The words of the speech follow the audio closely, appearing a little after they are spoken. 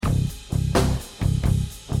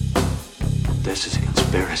This is a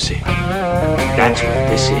conspiracy. That's what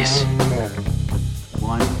this is.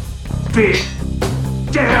 One big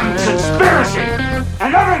damn conspiracy!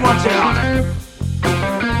 And everyone's in on it!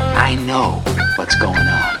 I know what's going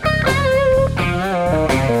on.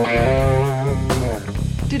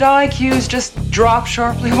 Did IQs just drop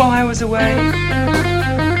sharply while I was away?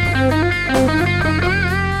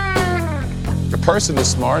 The person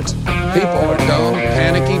is smart, people are dumb,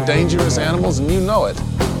 panicky, dangerous animals, and you know it.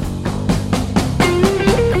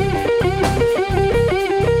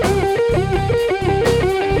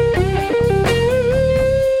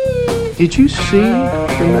 Did you see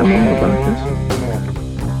the memo about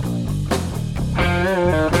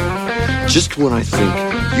this? Just when I think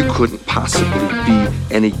you couldn't possibly be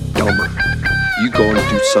any dumber, you go and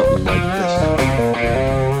do something like this.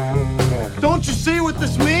 Don't you see what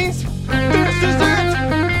this means? This is it!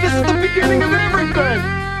 This is the beginning of everything!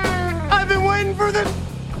 I've been waiting for this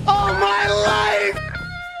all my life!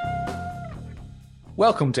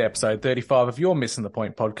 Welcome to episode 35 of your Missing the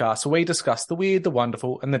Point podcast, where we discuss the weird, the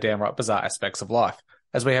wonderful, and the downright bizarre aspects of life,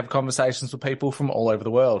 as we have conversations with people from all over the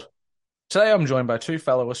world. Today I'm joined by two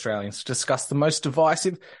fellow Australians to discuss the most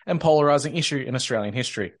divisive and polarising issue in Australian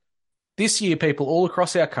history. This year, people all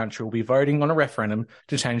across our country will be voting on a referendum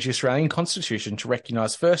to change the Australian Constitution to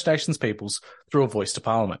recognise First Nations peoples through a voice to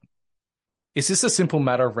Parliament. Is this a simple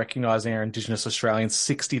matter of recognising our Indigenous Australians'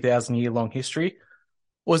 60,000-year-long history?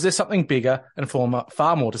 Or is there something bigger and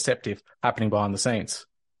far more deceptive happening behind the scenes?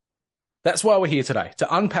 That's why we're here today,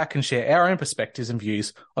 to unpack and share our own perspectives and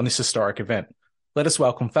views on this historic event. Let us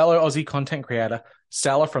welcome fellow Aussie content creator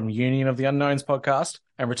Stella from Union of the Unknowns podcast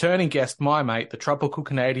and returning guest, my mate, the tropical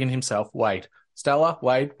Canadian himself, Wade. Stella,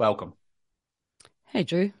 Wade, welcome. Hey,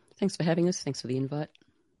 Drew. Thanks for having us. Thanks for the invite.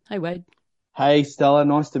 Hey, Wade. Hey, Stella.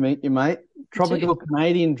 Nice to meet you, mate. Tropical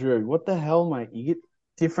Canadian, Drew. What the hell, mate? You get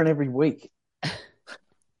different every week.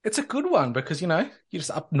 It's a good one because, you know, you're just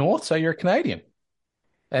up north, so you're a Canadian.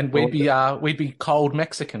 And we'd be cold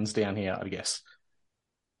Mexicans down here, I guess.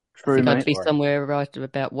 True, I think mate. I'd be somewhere right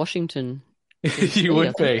about Washington. You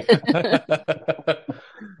would be.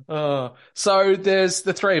 So there's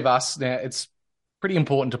the three of us. Now, it's pretty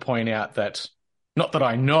important to point out that, not that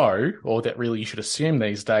I know, or that really you should assume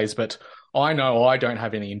these days, but I know I don't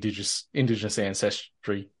have any Indigenous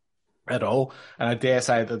ancestry at all. And I dare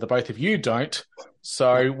say that the both of you don't.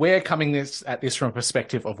 So we're coming at this from a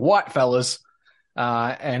perspective of white fellas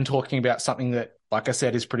and talking about something that, like I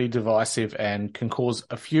said, is pretty divisive and can cause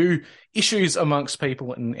a few issues amongst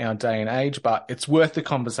people in our day and age, but it's worth the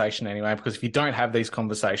conversation anyway, because if you don't have these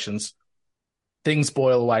conversations, things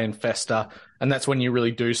boil away and fester, and that's when you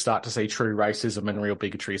really do start to see true racism and real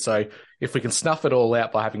bigotry. So if we can snuff it all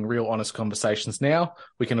out by having real honest conversations now,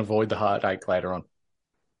 we can avoid the heartache later on.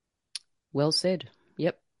 Well said.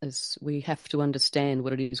 Yep, as we have to understand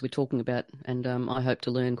what it is we're talking about, and I hope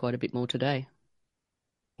to learn quite a bit more today.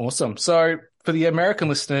 Awesome. So for the American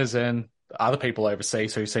listeners and other people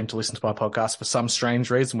overseas who seem to listen to my podcast for some strange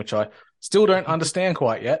reason, which I still don't understand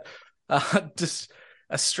quite yet,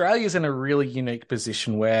 Australia's in a really unique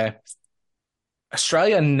position where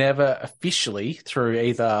Australia never officially, through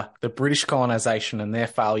either the British colonisation and their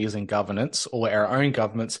failures in governance or our own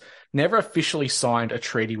governments, never officially signed a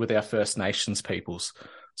treaty with our First Nations peoples.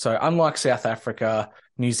 So unlike South Africa,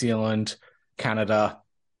 New Zealand, Canada,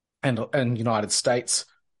 and United States,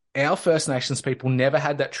 our First Nations people never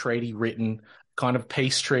had that treaty written, kind of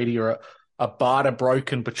peace treaty or a barter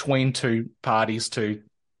broken between two parties to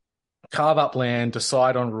carve up land,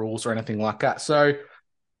 decide on rules or anything like that. So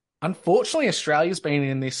unfortunately, Australia's been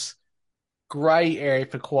in this grey area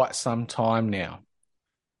for quite some time now.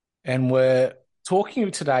 And we're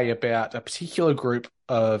talking today about a particular group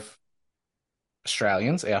of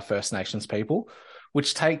Australians, our First Nations people,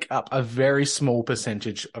 which take up a very small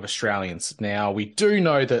percentage of Australians. Now, we do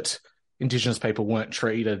know that Indigenous people weren't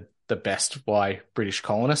treated the best by British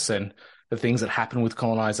colonists and the things that happen with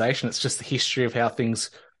colonisation. It's just the history of how things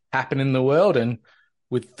happen in the world. And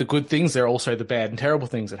with the good things, there are also the bad and terrible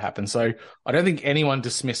things that happen. So I don't think anyone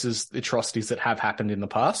dismisses the atrocities that have happened in the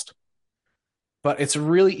past. But it's a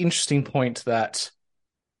really interesting point that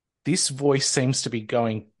this voice seems to be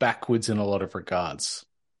going backwards in a lot of regards.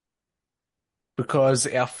 Because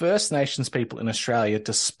our First Nations people in Australia,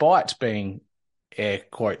 despite being, air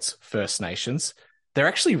quotes, First Nations, they're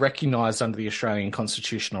actually recognised under the Australian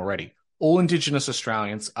Constitution already. All Indigenous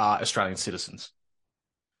Australians are Australian citizens.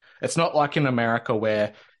 It's not like in America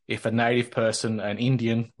where if a native person, an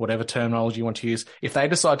Indian, whatever terminology you want to use, if they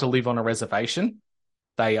decide to live on a reservation,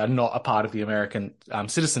 they are not a part of the American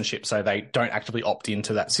citizenship, so they don't actively opt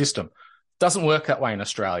into that system. It doesn't work that way in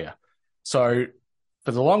Australia. So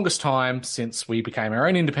For the longest time since we became our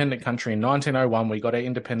own independent country in 1901, we got our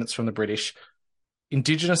independence from the British,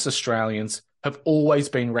 Indigenous Australians have always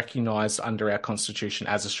been recognised under our constitution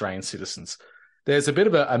as Australian citizens. There's a bit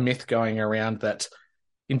of a myth going around that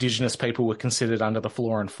Indigenous people were considered under the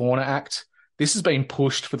Flora and Fauna Act. This has been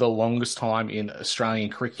pushed for the longest time in Australian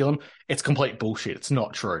curriculum. It's complete bullshit. It's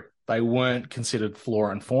not true. They weren't considered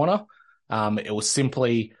flora and fauna. It was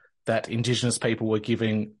simply that Indigenous people were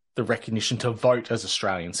given the recognition to vote as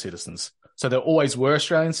Australian citizens. So there always were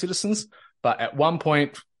Australian citizens, but at one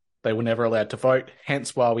point they were never allowed to vote,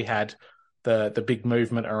 hence why we had the big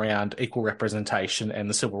movement around equal representation and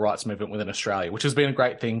the civil rights movement within Australia, which has been a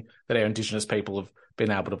great thing that our Indigenous people have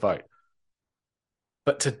been able to vote.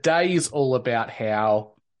 But today is all about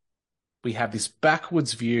how we have this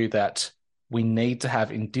backwards view that we need to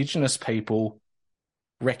have Indigenous people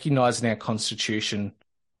recognised in our constitution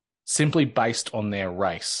simply based on their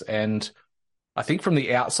race. And I think from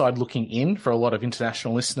the outside looking in, for a lot of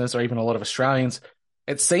international listeners or even a lot of Australians,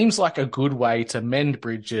 it seems like a good way to mend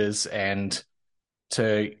bridges and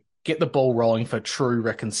to get the ball rolling for true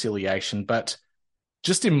reconciliation. But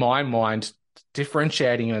just in my mind,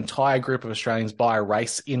 differentiating an entire group of Australians by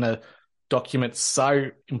race in a document so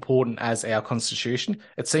important as our constitution,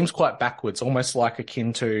 it seems quite backwards, almost like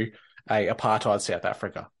akin to a apartheid South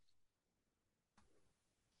Africa.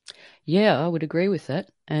 Yeah, I would agree with that.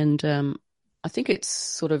 And I think it's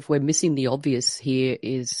sort of, we're missing the obvious here,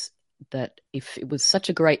 is that if it was such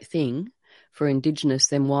a great thing for Indigenous,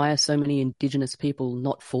 then why are so many Indigenous people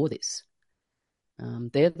not for this?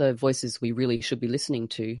 They're the voices we really should be listening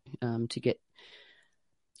to get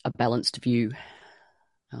a balanced view,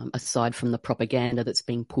 aside from the propaganda that's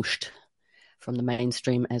being pushed from the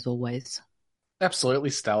mainstream, as always. Absolutely,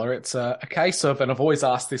 Stella. It's a case of, and I've always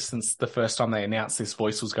asked this since the first time they announced this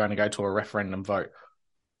voice was going to go to a referendum vote.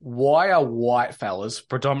 Why are white fellas,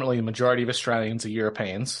 predominantly the majority of Australians are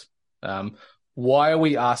Europeans, why are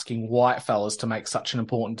we asking white fellas to make such an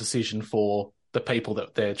important decision for the people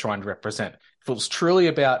that they're trying to represent? If it was truly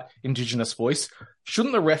about Indigenous voice,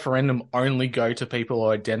 shouldn't the referendum only go to people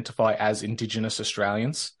who identify as Indigenous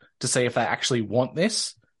Australians to see if they actually want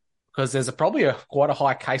this? Because there's probably quite a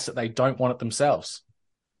high case that they don't want it themselves.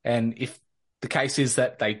 And if the case is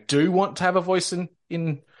that they do want to have a voice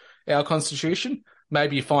in our constitution,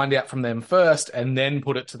 maybe you find out from them first and then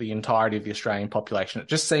put it to the entirety of the Australian population. It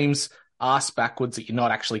just seems arse backwards that you're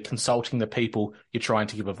not actually consulting the people you're trying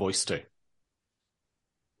to give a voice to.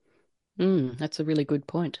 That's a really good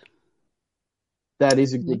point. That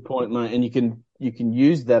is a good point, mate. And you can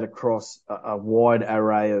use that across a wide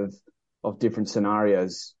array of different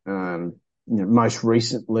scenarios. Most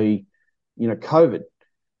recently, COVID.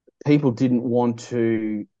 People didn't want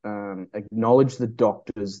to acknowledge the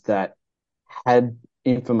doctors that had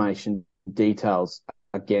information details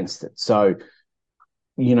against it. So,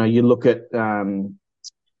 you look at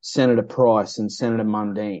Senator Price and Senator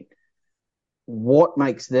Mundine. What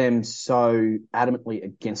makes them so adamantly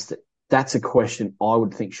against it? That's a question I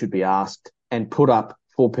would think should be asked and put up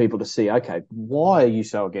for people to see, okay, why are you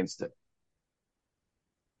so against it?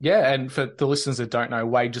 Yeah, and for the listeners that don't know,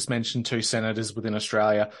 Wade just mentioned two senators within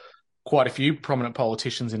Australia, quite a few prominent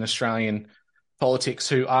politicians in Australian politics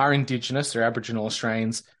who are Indigenous, they're Aboriginal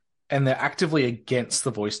Australians, and they're actively against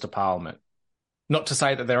the voice to Parliament. Not to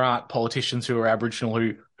say that there aren't politicians who are Aboriginal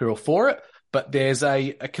who are for it, but there's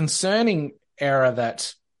a concerning error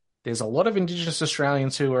that there's a lot of Indigenous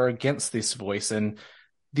Australians who are against this voice, and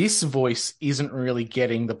this voice isn't really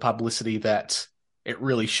getting the publicity that it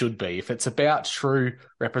really should be. If it's about true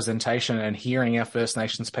representation and hearing our First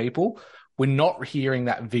Nations people, we're not hearing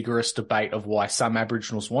that vigorous debate of why some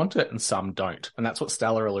Aboriginals want it and some don't. And that's what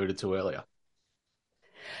Stella alluded to earlier.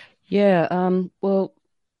 Yeah, well,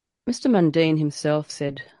 Mr. Mundine himself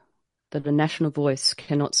said that a national voice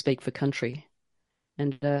cannot speak for country.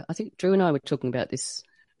 And I think Drew and I were talking about this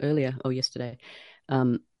earlier or yesterday,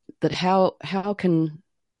 that how can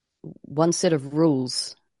one set of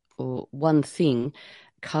rules or one thing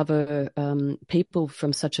cover people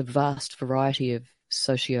from such a vast variety of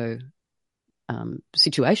socio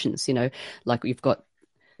situations? Like you've got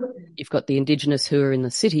the Indigenous who are in the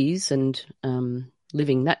cities and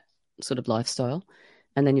living that sort of lifestyle,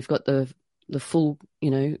 and then you've got the full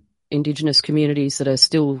Indigenous communities that are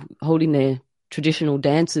still holding their traditional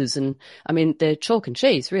dances, and I mean they're chalk and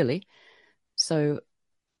cheese really. So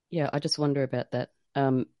yeah, I just wonder about that.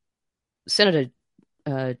 Senator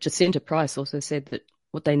Jacinta Price also said that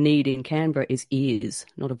what they need in Canberra is ears,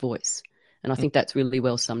 not a voice, and I think that's really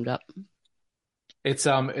well summed up.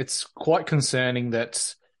 It's quite concerning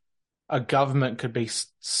that a government could be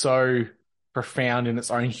so profound in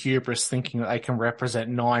its own hubris, thinking that they can represent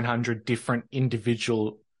 900 different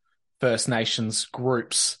individual First Nations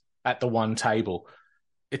groups at the one table.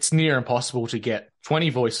 It's near impossible to get 20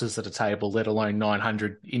 voices at a table, let alone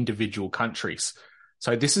 900 individual countries.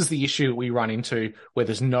 So this is the issue we run into where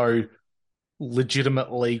there's no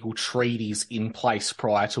legitimate legal treaties in place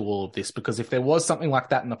prior to all of this. Because if there was something like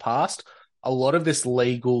that in the past, a lot of this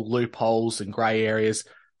legal loopholes and grey areas,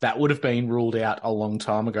 that would have been ruled out a long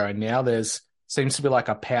time ago. And now there's seems to be like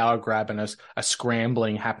a power grab and a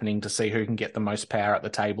scrambling happening to see who can get the most power at the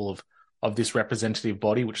table of this representative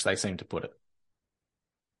body, which they seem to put it.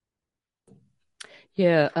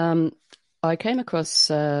 Yeah, I came across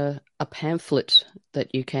a pamphlet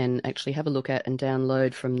that you can actually have a look at and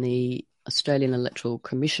download from the Australian Electoral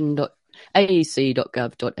Commission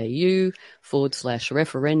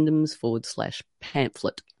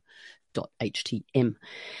aec.gov.au/referendums/pamphlet.htm.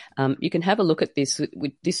 You can have a look at this.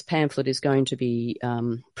 This pamphlet is going to be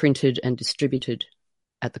printed and distributed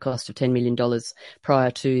at the cost of $10 million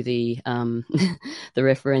prior to the the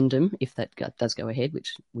referendum, if that does go ahead,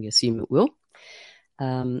 which we assume it will.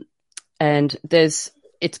 And it's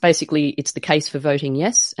the case for voting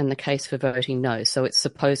yes and the case for voting no. So it's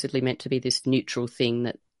supposedly meant to be this neutral thing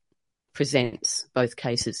that presents both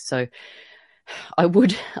cases. So I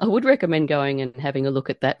would recommend going and having a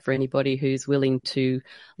look at that for anybody who's willing to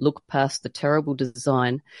look past the terrible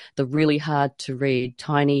design, the really hard to read,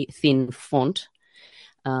 tiny, thin font,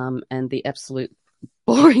 and the absolute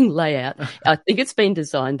boring layout. I think it's been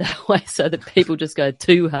designed that way so that people just go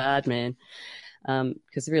too hard, man.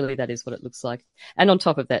 Because really that is what it looks like. And on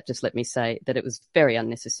top of that, just let me say that it was very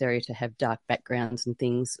unnecessary to have dark backgrounds and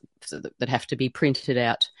things that have to be printed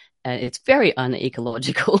out. It's very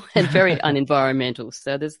unecological and very unenvironmental.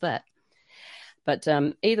 So there's that. But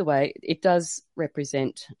either way, it does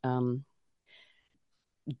represent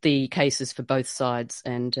the cases for both sides,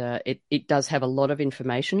 and it does have a lot of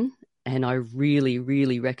information. And I really,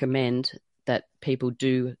 really recommend that people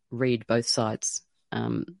do read both sides.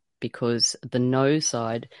 Because the no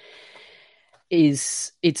side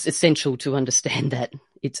it's essential to understand that.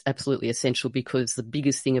 It's absolutely essential because the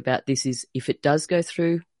biggest thing about this is if it does go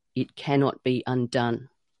through, it cannot be undone.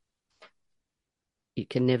 It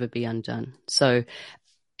can never be undone. So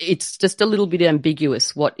it's just a little bit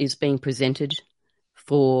ambiguous what is being presented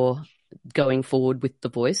for going forward with the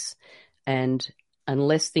voice. And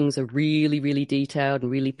unless things are really, really detailed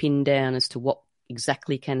and really pinned down as to what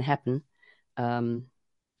exactly can happen,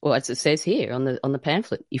 well, as it says here on the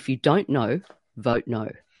pamphlet, if you don't know, vote no.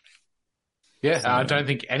 Yeah, so, I don't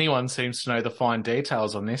think anyone seems to know the fine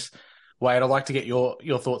details on this. Wade, I'd like to get your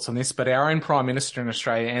thoughts on this, but our own Prime Minister in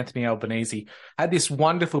Australia, Anthony Albanese, had this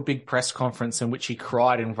wonderful big press conference in which he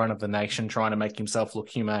cried in front of the nation, trying to make himself look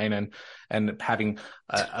humane and having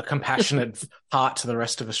a compassionate heart to the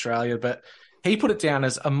rest of Australia. But he put it down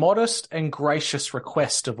as a modest and gracious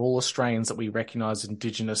request of all Australians that we recognise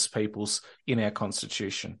Indigenous peoples in our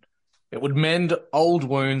Constitution. It would mend old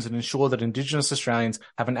wounds and ensure that Indigenous Australians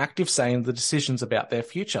have an active say in the decisions about their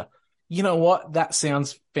future. You know what? That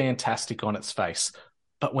sounds fantastic on its face.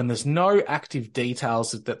 But when there's no active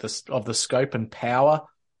details of the scope and power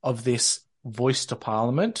of this voice to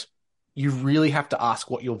Parliament, you really have to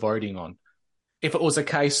ask what you're voting on. If it was a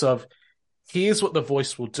case of, here's what the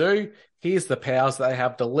voice will do, here's the powers they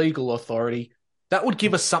have, the legal authority, that would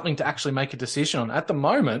give us something to actually make a decision on. At the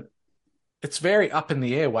moment, it's very up in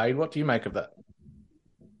the air, Wade. What do you make of that?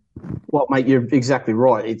 Well, mate, you're exactly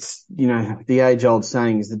right. It's, the age-old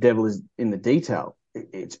saying is the devil is in the detail.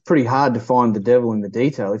 It's pretty hard to find the devil in the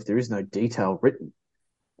detail if there is no detail written.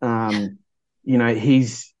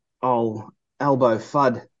 His old elbow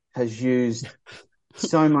Fudd has used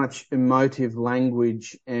so much emotive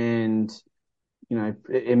language and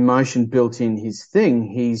emotion built in his thing.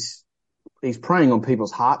 He's preying on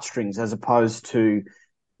people's heartstrings as opposed to,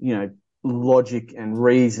 logic and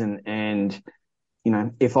reason. And,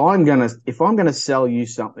 if I'm gonna sell you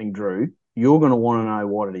something, Drew, you're gonna want to know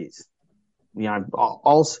what it is.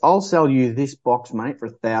 I'll sell you this box, mate, for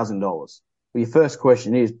 $1,000. Well, your first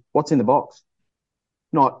question is, what's in the box?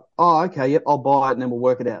 Not, oh, okay, yep, I'll buy it and then we'll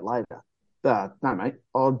work it out later. No, mate,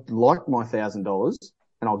 I'd like my $1,000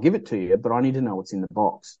 and I'll give it to you, but I need to know what's in the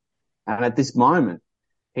box. And at this moment,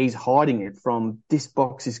 he's hiding it from, this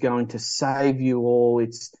box is going to save you all.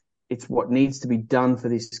 It's what needs to be done for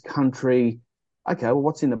this country. Okay, well,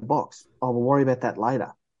 what's in the box? Oh, we'll worry about that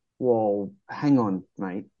later. Well, hang on,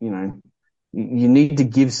 mate. You need to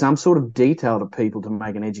give some sort of detail to people to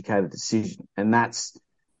make an educated decision. And that's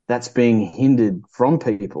being hindered from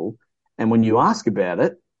people. And when you ask about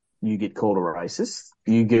it, you get called a racist.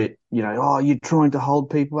 You get, oh, you're trying to hold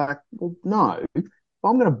people back. Well, no. If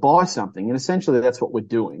I'm going to buy something, and essentially that's what we're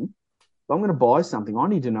doing. If I'm going to buy something, I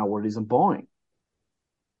need to know what it is I'm buying.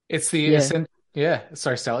 It's the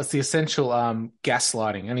sorry, Stella. It's the essential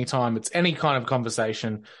gaslighting. Anytime it's any kind of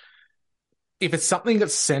conversation, if it's something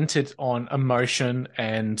that's centered on emotion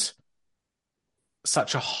and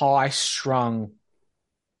such a high-strung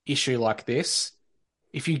issue like this,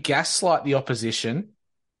 if you gaslight the opposition,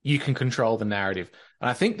 you can control the narrative. And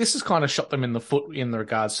I think this has kind of shot them in the foot in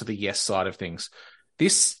regards to the yes side of things.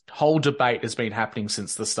 This whole debate has been happening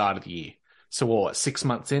since the start of the year. So what, 6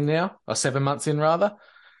 months in now, or 7 months in rather?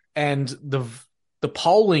 And the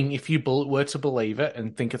polling, if you were to believe it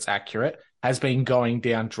and think it's accurate, has been going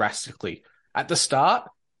down drastically. At the start,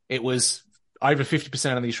 it was over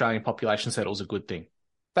 50% of the Australian population said it was a good thing.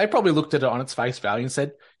 They probably looked at it on its face value and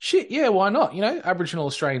said, shit, yeah, why not? Aboriginal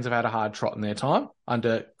Australians have had a hard trot in their time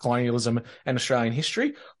under colonialism and Australian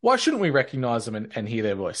history. Why shouldn't we recognise them and hear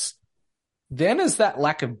their voice? Then as that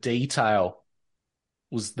lack of detail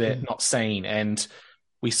was there not seen, and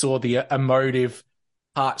we saw the emotive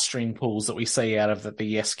heartstring pulls that we see out of the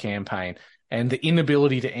Yes campaign and the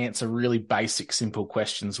inability to answer really basic, simple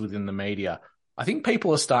questions within the media, I think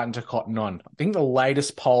people are starting to cotton on. I think the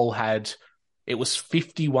latest poll it was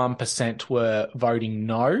 51% were voting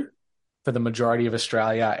no for the majority of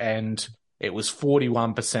Australia, and it was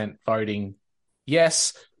 41% voting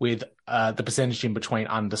yes, with the percentage in between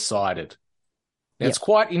undecided. Now, It's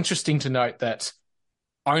quite interesting to note that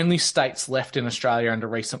only states left in Australia under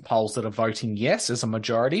recent polls that are voting yes as a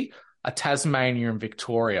majority are Tasmania and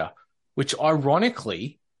Victoria, which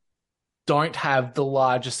ironically don't have the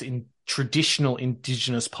largest traditional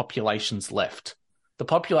Indigenous populations left. The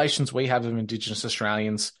populations we have of Indigenous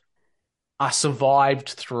Australians are survived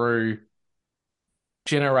through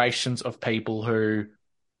generations of people who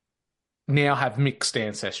now have mixed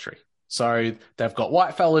ancestry. So they've got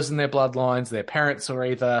white fellas in their bloodlines, their parents are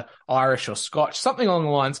either Irish or Scotch, something along the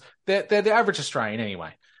lines. They're the average Australian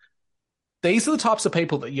anyway. These are the types of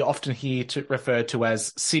people that you often hear referred to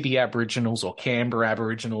as city Aboriginals or Canberra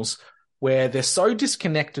Aboriginals, where they're so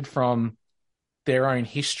disconnected from their own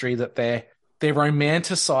history that they're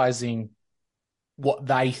romanticising what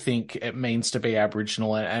they think it means to be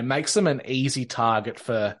Aboriginal, and makes them an easy target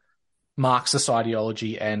for Marxist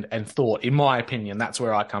ideology and thought. In my opinion, that's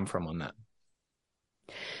where I come from on that.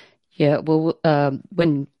 Yeah, well,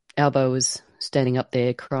 when Albo was standing up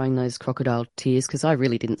there crying those crocodile tears, because I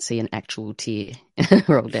really didn't see an actual tear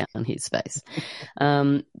roll down his face.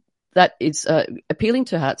 That is appealing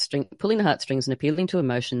to pulling the heartstrings and appealing to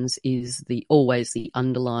emotions is always the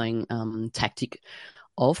underlying tactic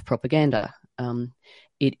of propaganda.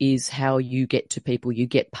 It is how you get to people. You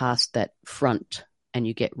get past that front and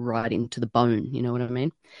you get right into the bone. You know what I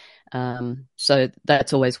mean? So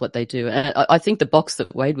that's always what they do. And I think the box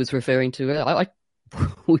that Wade was referring to, I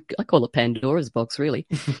call it Pandora's box, really,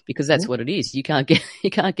 because that's what it is. You can't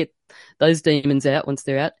get those demons out once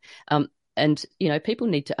they're out. And people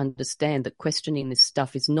need to understand that questioning this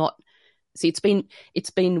stuff is not. See,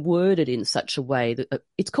 it's been worded in such a way that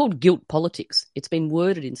it's called guilt politics. It's been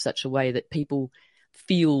worded in such a way that people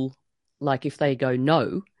feel like if they go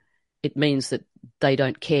no, it means that they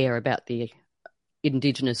don't care about the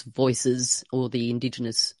Indigenous voices or the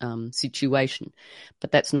Indigenous situation.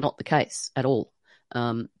 But that's not the case at all.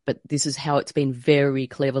 But this is how it's been very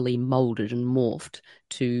cleverly moulded and morphed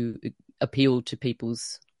to appeal to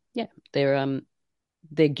people's their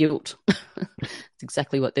guilt. It's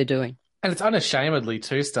exactly what they're doing. And it's unashamedly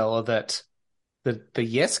too, Stella, that the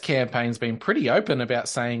Yes campaign's been pretty open about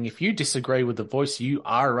saying if you disagree with the voice, you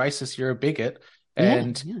are a racist, you're a bigot,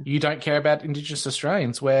 and you don't care about Indigenous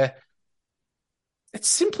Australians, where it's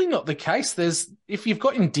simply not the case. If you've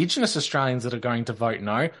got Indigenous Australians that are going to vote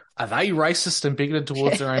no, are they racist and bigoted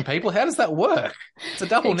towards their own people? How does that work? It's a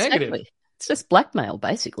double negative. It's just blackmail,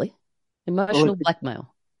 basically. Emotional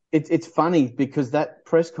blackmail. It's funny because that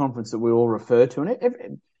press conference that we all refer to,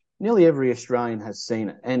 and nearly every Australian has seen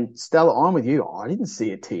it. And Stella, I'm with you. I didn't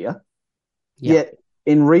see a tear. Yeah. Yet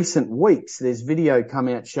in recent weeks, there's video come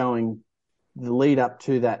out showing the lead up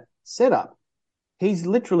to that setup. He's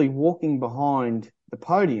literally walking behind the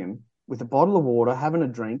podium with a bottle of water, having a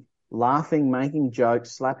drink, laughing, making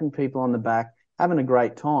jokes, slapping people on the back, having a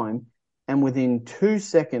great time. And within 2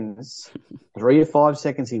 seconds, 3 to 5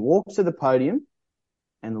 seconds, he walks to the podium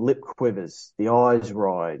and the lip quivers, the eyes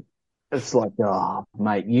ride. It's like, oh,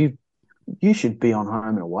 mate, you should be on Home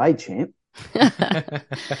and Away, champ.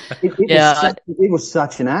 It was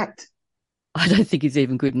such an act. I don't think he's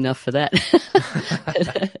even good enough for that.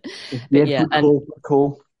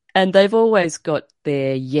 Cool. And they've always got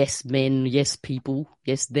their yes men, yes people,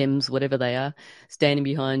 yes thems, whatever they are, standing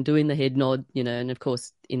behind doing the head nod, and of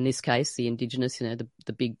course, in this case, the Indigenous, the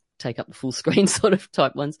big take up the full screen sort of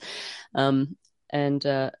type ones. So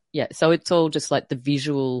it's all just like the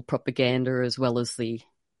visual propaganda as well as the,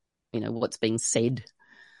 what's being said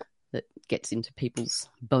that gets into people's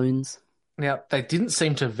bones. Now, they didn't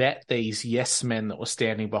seem to vet these yes men that were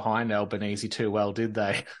standing behind Albanese too well, did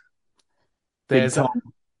they?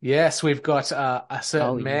 Yes, we've got a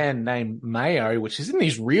certain man named Mayo, which isn't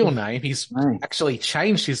his real name. He's actually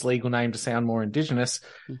changed his legal name to sound more Indigenous.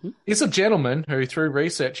 Mm-hmm. He's a gentleman who, through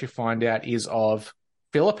research, you find out is of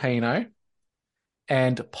Filipino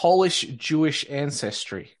and Polish Jewish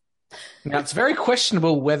ancestry. Now, it's very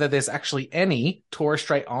questionable whether there's actually any Torres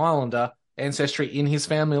Strait Islander ancestry in his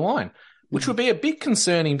family line, which would be a bit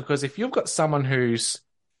concerning because if you've got someone who's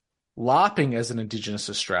LARPing as an Indigenous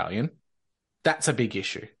Australian, that's a big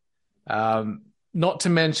issue. Not to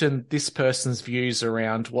mention this person's views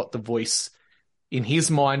around what the voice in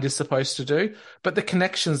his mind is supposed to do, but the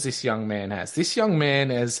connections this young man has. This young man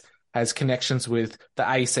has connections with the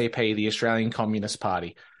ACP, the Australian Communist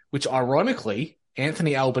Party, which ironically,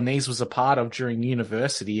 Anthony Albanese was a part of during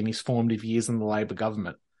university in his formative years in the Labor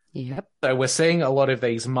government. Yep. So we're seeing a lot of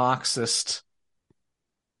these Marxist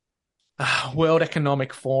World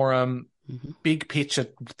Economic Forum, big picture,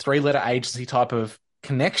 three-letter agency type of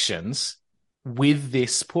connections with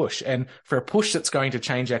this push. And for a push that's going to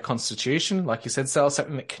change our constitution, like you said, Stella,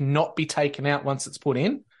 something that cannot be taken out once it's put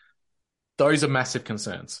in, those are massive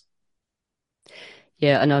concerns.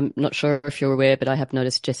 Yeah, and I'm not sure if you're aware, but I have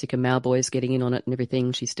noticed Jessica Mauboy's getting in on it and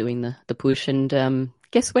everything. She's doing the push. And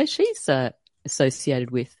guess where she's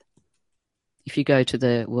associated with? If you go to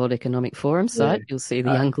the World Economic Forum site, you'll see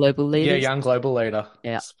the Young Global Leaders. Yeah, Young Global Leader.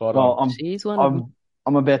 Yeah. Spot on. She's one of them.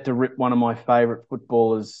 I'm about to rip one of my favourite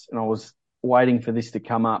footballers, and I was waiting for this to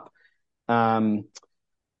come up.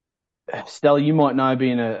 Stella, you might know,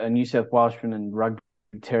 being a New South Welshman and rugby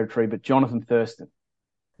territory, but Jonathan Thurston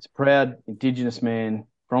is a proud Indigenous man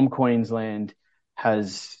from Queensland,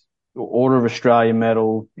 has Order of Australia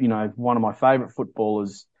medal, one of my favourite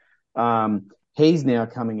footballers. He's now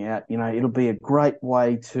coming out. It'll be a great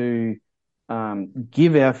way to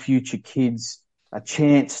give our future kids a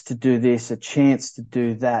chance to do this, a chance to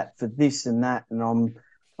do that, for this and that. And I'm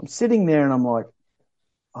sitting there and I'm like,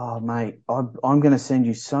 oh, mate, I'm going to send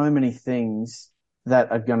you so many things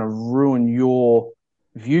that are going to ruin your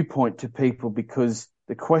viewpoint to people because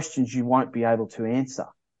the questions you won't be able to answer.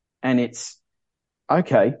 And it's,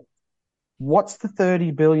 okay, what's the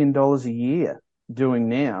 $30 billion a year doing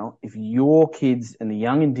now if your kids and the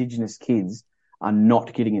young Indigenous kids are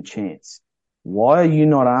not getting a chance? Why are you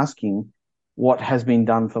not asking what has been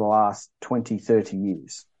done for the last 20, 30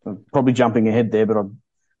 years? I'm probably jumping ahead there, but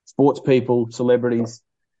sports people, celebrities,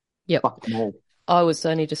 yep. Fuck them all. I was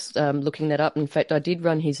only just looking that up. In fact, I did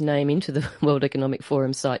run his name into the World Economic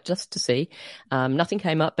Forum site just to see. Nothing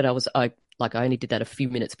came up, but I only did that a few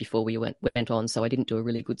minutes before we went on, so I didn't do a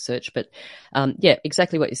really good search. But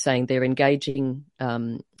exactly what you're saying. They're engaging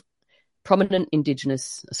prominent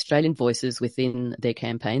Indigenous Australian voices within their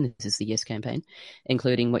campaign. This is the Yes campaign,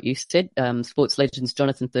 including what you said, sports legends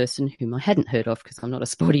Jonathan Thurston, whom I hadn't heard of because I'm not a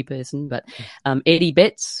sporty person, but Eddie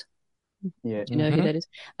Betts. Yeah. Do you know who that is?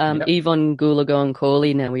 Yvonne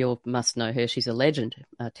Goolagong-Cawley. Now, we all must know her. She's a legend,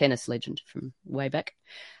 a tennis legend from way back,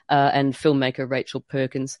 and filmmaker Rachel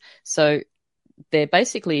Perkins. So they're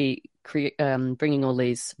basically bringing all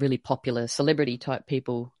these really popular celebrity-type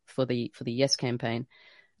people for the Yes campaign.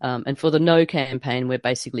 And for the No campaign, we've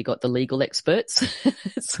basically got the legal experts.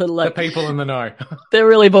 It's sort of like the people in the know. They're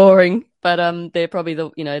really boring, but they're probably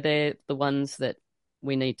they're the ones that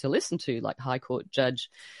we need to listen to, like High Court Judge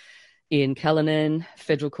Ian Callanan,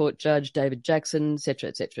 Federal Court Judge David Jackson,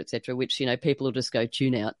 et cetera, which, people will just go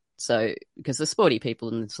tune out. So, because the sporty people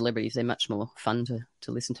and the celebrities, they're much more fun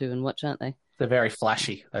to listen to and watch, aren't they? They're very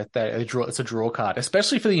flashy. It's a draw card,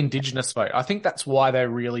 especially for the Indigenous vote. I think that's why they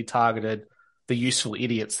really targeted the useful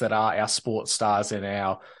idiots that are our sports stars and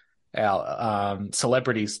our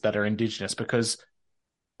celebrities that are Indigenous, because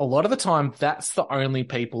a lot of the time that's the only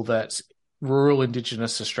people that rural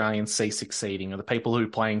Indigenous Australians see succeeding, are the people who are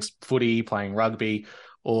playing footy, playing rugby,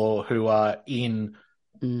 or who are in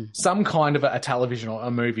some kind of a television or a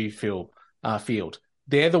movie field.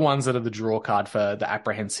 They're the ones that are the draw card for the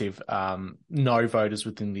apprehensive no voters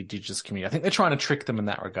within the Indigenous community. I think they're trying to trick them in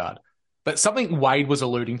that regard. But something Wade was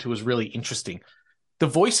alluding to is really interesting. The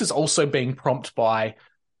voice is also being prompted by,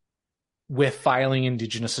 we're failing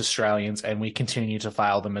Indigenous Australians and we continue to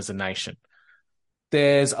fail them as a nation.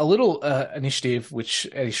 There's a little initiative which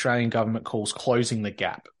the Australian government calls Closing the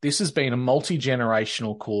Gap. This has been a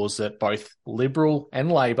multi-generational cause that both Liberal and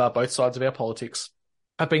Labor, both sides of our politics,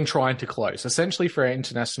 have been trying to close. Essentially, for our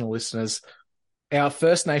international listeners, our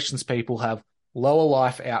First Nations people have lower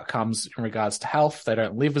life outcomes in regards to health. They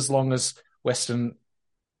don't live as long as Westernized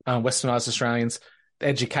Australians. The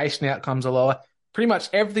education outcomes are lower. Pretty much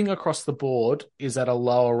everything across the board is at a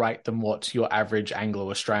lower rate than what your average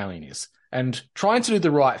Anglo-Australian is. And trying to do the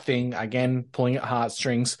right thing, again, pulling at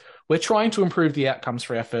heartstrings, we're trying to improve the outcomes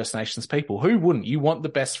for our First Nations people. Who wouldn't? You want the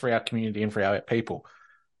best for our community and for our people.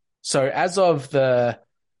 So as of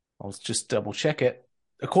I'll just double check it.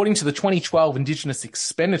 According to the 2012 Indigenous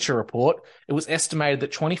Expenditure Report, it was estimated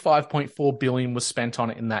that $25.4 billion was spent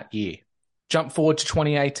on it in that year. Jump forward to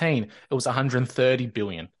 2018, it was $130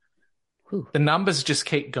 billion. Whew. The numbers just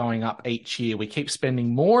keep going up each year. We keep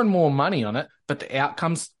spending more and more money on it, but the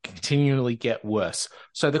outcomes continually get worse.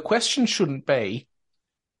 So the question shouldn't be,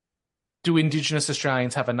 do Indigenous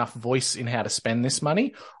Australians have enough voice in how to spend this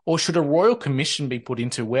money? Or should a royal commission be put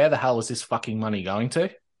into where the hell is this fucking money going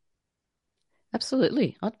to?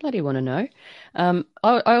 Absolutely. I'd bloody want to know. I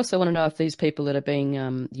also want to know if these people that are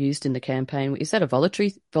being used in the campaign, is that a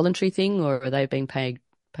voluntary thing, or are they being paid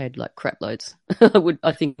like crap loads?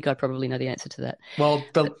 I think I probably know the answer to that. Well,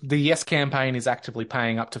 the Yes campaign is actively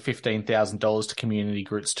paying up to $15,000 to community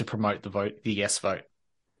groups to promote the Yes vote.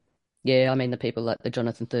 Yeah, I mean the people like the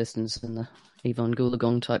Jonathan Thurstons and the Yvonne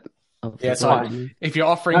Goolagong type of so if you're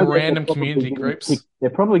offering random community groups, they're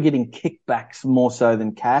probably getting kickbacks more so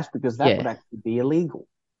than cash, because that would actually be illegal.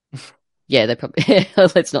 Yeah, they probably.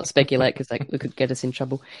 Let's not speculate, because they could get us in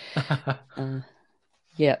trouble.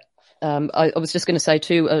 Yeah. I was just going to say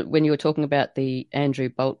too, when you were talking about the when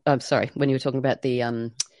you were talking about the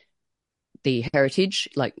heritage,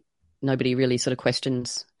 like nobody really sort of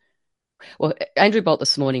questions. Well, Andrew Bolt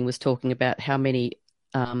this morning was talking about how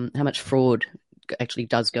much fraud actually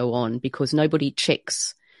does go on, because nobody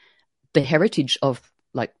checks the heritage of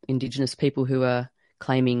like Indigenous people who are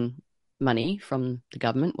claiming money from the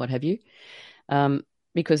government, what have you.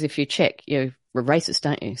 Because if you check, we're racist,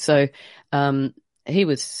 don't you? So, he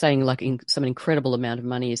was saying like some incredible amount of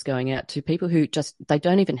money is going out to people who they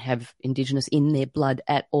don't even have Indigenous in their blood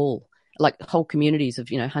at all. Like whole communities of,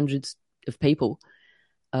 hundreds of people,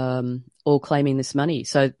 all claiming this money.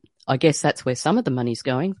 So I guess that's where some of the money's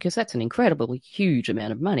going, because that's an incredibly huge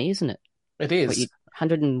amount of money, isn't it? It is.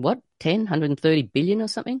 130 billion or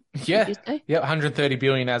something? Yeah. Yeah, 130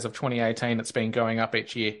 billion as of 2018. It's been going up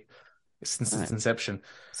each year since its inception.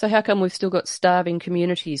 So how come we've still got starving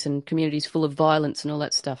communities and communities full of violence and all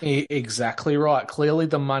that stuff? Exactly right. Clearly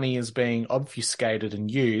the money is being obfuscated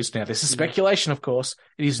and used. Now, this is speculation, of course.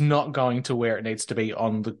 It is not going to where it needs to be,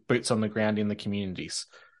 on the boots on the ground in the communities.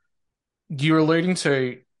 You're alluding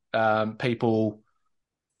to people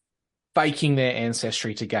faking their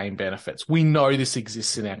ancestry to gain benefits. We know this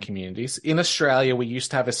exists in our communities. In Australia, we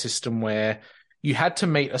used to have a system where you had to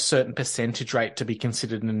meet a certain percentage rate to be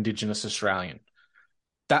considered an Indigenous Australian.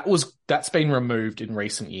 That's been removed in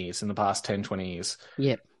recent years, in the past 10, 20 years.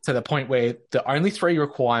 Yep. To the point where the only 3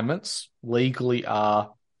 requirements legally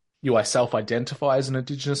are you self-identify as an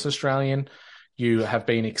Indigenous Australian, you have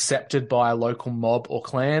been accepted by a local mob or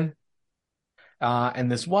clan, and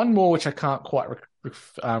there's one more which I can't quite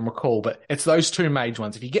recall, but it's those 2 major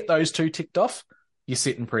ones. If you get those 2 ticked off, you're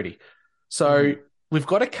sitting pretty. So we've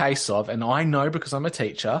got a case of, and I know because I'm a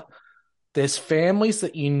teacher, there's families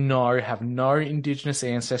that have no Indigenous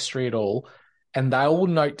ancestry at all, and they will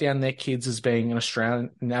note down their kids as being an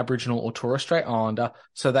Australian, an Aboriginal or Torres Strait Islander,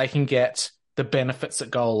 so they can get the benefits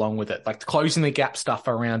that go along with it, like closing the gap stuff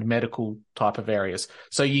around medical type of areas.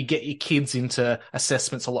 So you get your kids into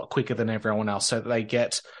assessments a lot quicker than everyone else, so that they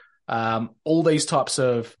get all these types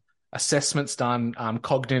of assessments done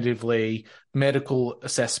cognitively, medical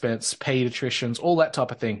assessments, pediatricians, all that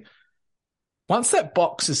type of thing. Once that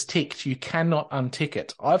box is ticked, you cannot untick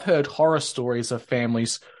it. I've heard horror stories of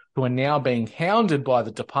families who are now being hounded by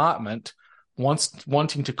the department,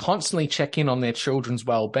 wanting to constantly check in on their children's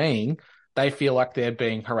well-being. They feel like they're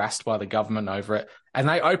being harassed by the government over it. And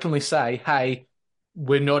they openly say, hey,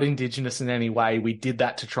 we're not Indigenous in any way. We did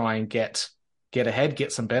that to try and get ahead,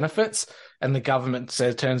 get some benefits. And the government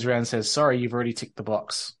turns around and says, sorry, you've already ticked the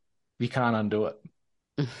box. You can't undo it.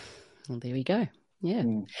 Well, there we go. Yeah.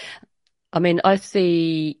 I mean, I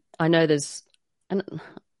know there's, and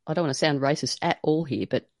I don't want to sound racist at all here,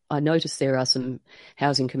 but I notice there are some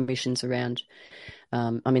housing commissions around.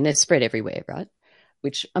 I mean, they're spread everywhere, right?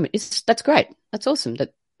 Which, I mean, that's great. That's awesome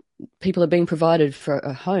that people are being provided for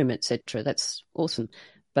a home, etc. That's awesome.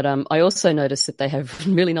 But I also noticed that they have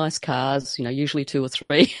really nice cars, usually 2 or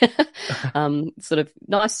 3, sort of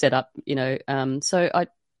nice setup, So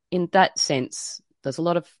in that sense, there's a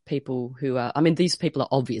lot of people who are, these people are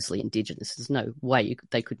obviously Indigenous. There's no way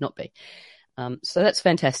they could not be. So that's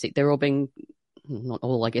fantastic. They're all being, not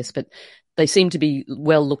all, I guess, but they seem to be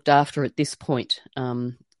well looked after at this point.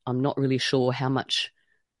 I'm not really sure how much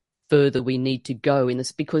further we need to go in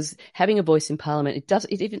this, because having a voice in Parliament,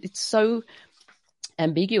 it's so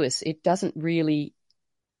ambiguous. It doesn't really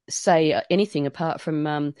say anything apart from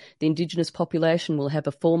the Indigenous population will have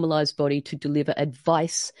a formalised body to deliver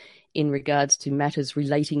advice in regards to matters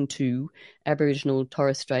relating to Aboriginal and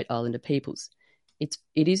Torres Strait Islander peoples. It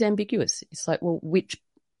is ambiguous. It's like, well,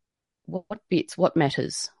 what bits, what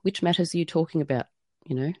matters? Which matters are you talking about?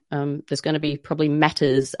 There's going to be probably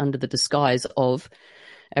matters under the disguise of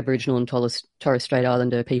Aboriginal and Torres Strait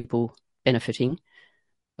Islander people benefiting,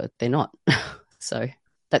 but they're not. So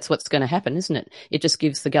that's what's going to happen, isn't it? It just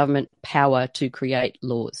gives the government power to create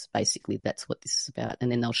laws. Basically, that's what this is about.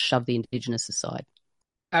 And then they'll shove the Indigenous aside.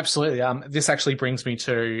 Absolutely. This actually brings me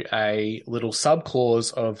to a little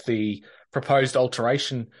subclause of the proposed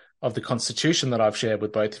alteration of the Constitution that I've shared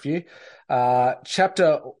with both of you.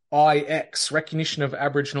 Chapter IX, Recognition of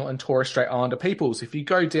Aboriginal and Torres Strait Islander Peoples. If you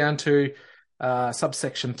go down to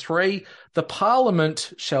subsection 3, the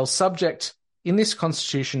Parliament shall subject in this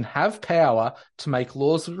Constitution have power to make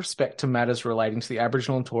laws with respect to matters relating to the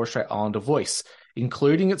Aboriginal and Torres Strait Islander voice,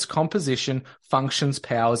 including its composition, functions,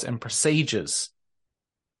 powers, and procedures.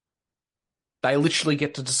 They literally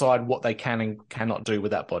get to decide what they can and cannot do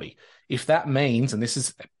with that body. If that means, and this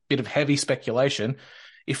is a bit of heavy speculation,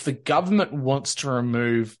 if the government wants to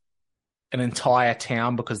remove an entire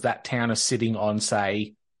town because that town is sitting on,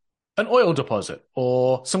 say, an oil deposit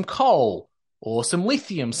or some coal or some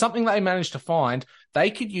lithium, something they managed to find,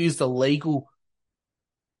 they could use the legal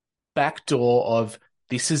backdoor of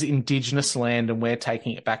this is Indigenous land and we're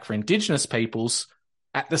taking it back for Indigenous peoples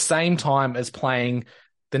at the same time as playing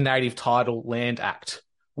the Native Title Land Act,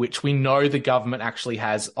 which we know the government actually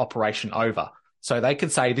has operation over. So they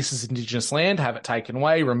could say this is Indigenous land, have it taken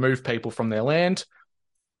away, remove people from their land,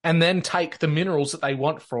 and then take the minerals that they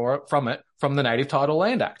want from it from the Native Title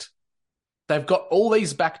Land Act. They've got all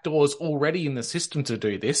these backdoors already in the system to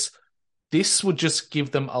do this. This would just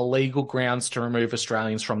give them a legal grounds to remove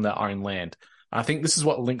Australians from their own land. I think this is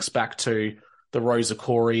what links back to the Rosa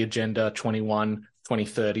Koire Agenda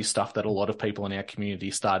 2030 stuff that a lot of people in our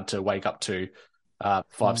community started to wake up to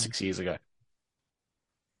 5-6 years ago.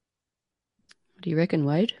 What do you reckon,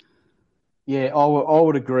 Wade? Yeah, I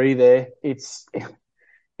would agree there. It's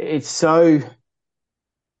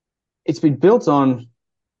been built on,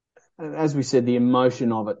 as we said, the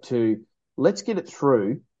emotion of it too. Let's get it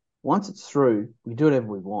through. Once it's through, we do whatever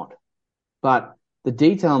we want. But the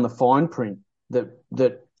detail and the fine print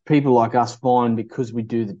that people like us find because we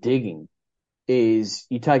do the digging is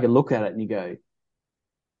you take a look at it and you go,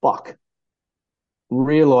 fuck.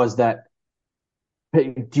 Realize that.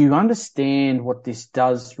 Do you understand what this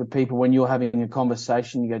does for people when you're having a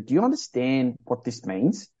conversation? You go, do you understand what this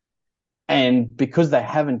means? And because they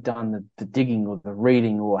haven't done the digging or the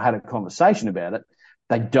reading or had a conversation about it,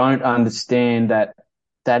 they don't understand that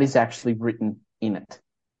that is actually written in it.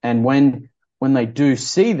 And when they do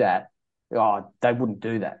see that, they wouldn't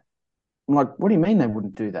do that. I'm like, what do you mean they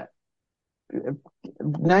wouldn't do that?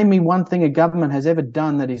 Name me one thing a government has ever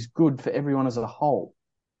done that is good for everyone as a whole.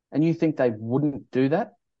 And you think they wouldn't do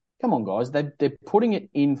that? Come on, guys. They're putting it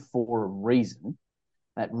in for a reason.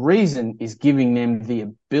 That reason is giving them the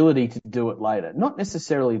ability to do it later. Not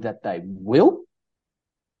necessarily that they will,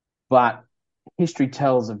 but history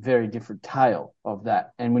tells a very different tale of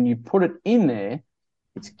that. And when you put it in there,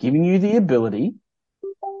 it's giving you the ability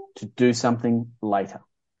to do something later.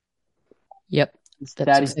 Yep.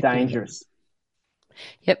 That is dangerous.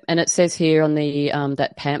 Yep. And it says here on the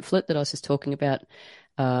that pamphlet that I was just talking about,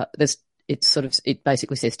 it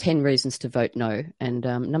basically says 10 reasons to vote no. And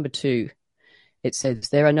number 2, it says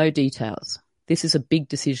there are no details. This is a big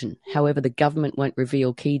decision. However, the government won't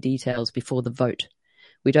reveal key details before the vote.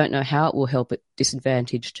 We don't know how it will help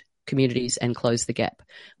disadvantaged communities and close the gap.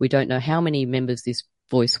 We don't know how many members this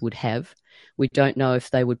voice would have. We don't know if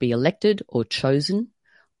they would be elected or chosen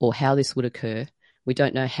or how this would occur. We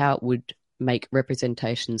don't know how it would make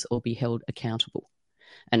representations or be held accountable.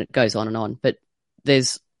 And it goes on. But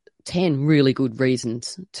there's 10 really good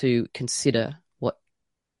reasons to consider what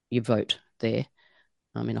you vote there.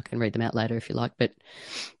 I mean, I can read them out later if you like, but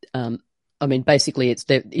basically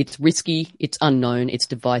it's risky, it's unknown, it's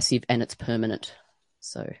divisive, and it's permanent.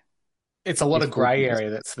 So It's a lot is of grey for- area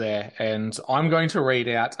that's there, and I'm going to read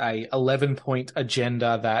out a 11-point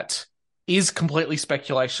agenda that is completely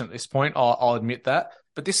speculation at this point. I'll admit that,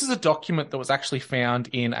 but this is a document that was actually found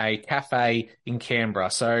in a cafe in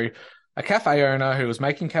Canberra. So, a cafe owner who was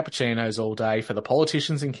making cappuccinos all day for the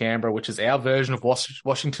politicians in Canberra, which is our version of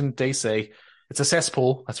Washington DC. It's a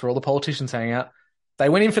cesspool. That's where all the politicians hang out. They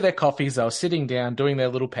went in for their coffees. They were sitting down, doing their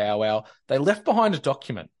little powwow. They left behind a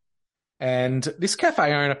document. And this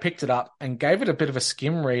cafe owner picked it up and gave it a bit of a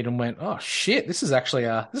skim read and went, "Oh shit, this is actually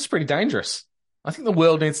this is pretty dangerous. I think the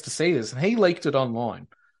world needs to see this." And he leaked it online.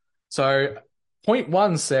 So point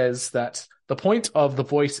one says that the point of the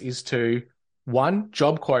voice is to, one,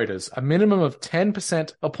 job quotas, a minimum of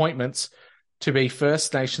 10% appointments to be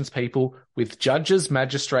First Nations people with judges,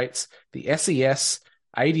 magistrates, the SES,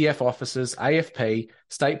 ADF officers, AFP,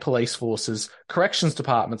 state police forces, corrections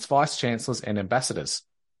departments, vice chancellors, and ambassadors.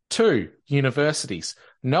 2, universities.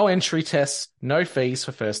 No entry tests, no fees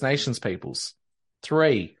for First Nations peoples.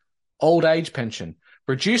 3, old age pension.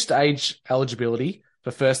 Reduced age eligibility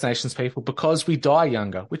for First Nations people because we die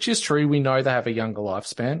younger, which is true. We know they have a younger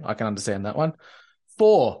lifespan. I can understand that one.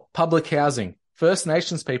 4, public housing. First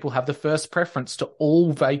Nations people have the first preference to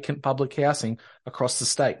all vacant public housing across the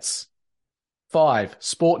states. 5,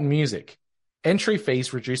 sport and music. Entry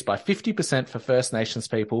fees reduced by 50% for First Nations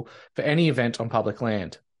people for any event on public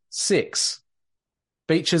land. 6,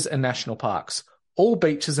 beaches and national parks. All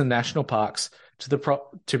beaches and national parks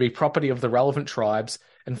to be property of the relevant tribes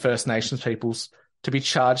and First Nations peoples to be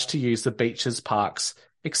charged to use the beaches, parks,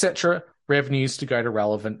 etc. revenues to go to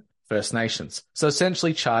relevant First Nations. So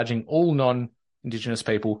essentially charging all non-Indigenous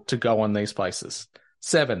people to go on these places.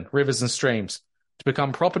 7, rivers and streams to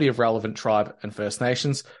become property of relevant tribe and First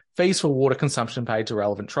Nations. Fees for water consumption paid to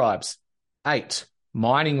relevant tribes. 8,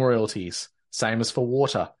 mining royalties. Same as for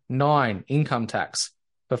water. 9, income tax.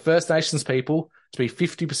 For First Nations people to be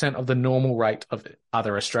 50% of the normal rate of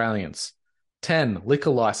other Australians. 10, liquor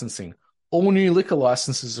licensing. All new liquor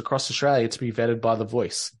licenses across Australia to be vetted by the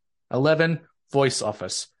Voice. 11, Voice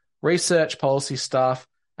Office. Research policy staff,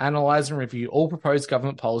 analyse and review all proposed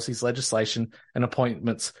government policies, legislation and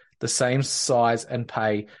appointments the same size and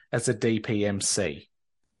pay as the DPMC.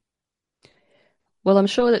 Well, I'm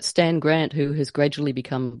sure that Stan Grant, who has gradually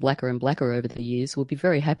become blacker and blacker over the years, will be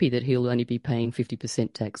very happy that he'll only be paying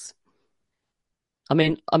 50% tax. I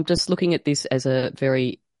mean, I'm just looking at this as a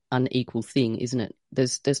very unequal thing, isn't it?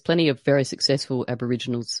 There's plenty of very successful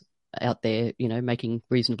Aboriginals out there, you know, making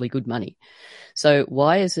reasonably good money. So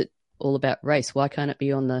why is it all about race? Why can't it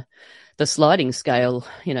be on the sliding scale?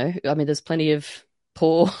 You know, I mean, there's plenty of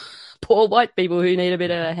poor white people who need a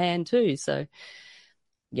bit of a hand too. So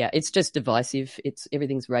yeah, it's just divisive.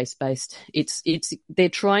 Everything's race based. They're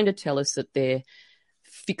trying to tell us that they're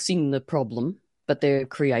fixing the problem, but they're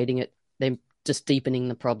creating it. They're just deepening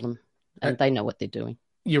the problem, and they know what they're doing.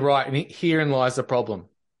 You're right, and herein lies the problem.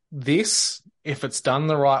 This, if it's done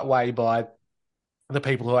the right way by the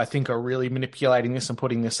people who I think are really manipulating this and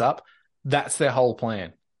putting this up, that's their whole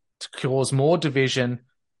plan, to cause more division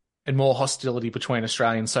and more hostility between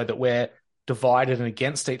Australians so that we're divided and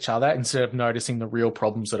against each other instead of noticing the real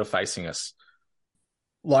problems that are facing us.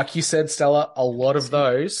 Like you said, Stella, a lot of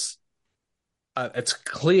those, it's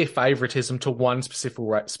clear favoritism to one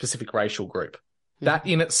specific racial group. Mm-hmm. That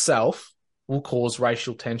in itself will cause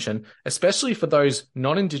racial tension, especially for those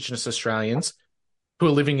non-Indigenous Australians who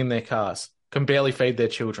are living in their cars, can barely feed their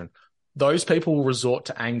children. Those people will resort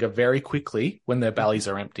to anger very quickly when their bellies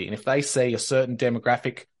are empty. And if they see a certain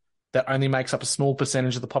demographic that only makes up a small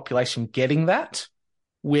percentage of the population getting that,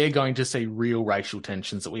 we're going to see real racial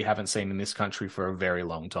tensions that we haven't seen in this country for a very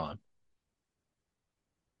long time.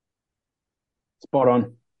 Spot on.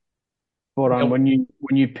 Yep.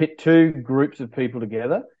 When you pit two groups of people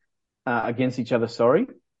together against each other,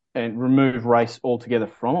 and remove race altogether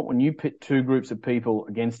from it, when you pit two groups of people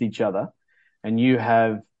against each other and you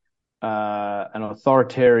have an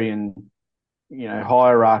authoritarian,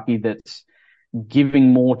 hierarchy that's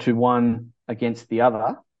giving more to one against the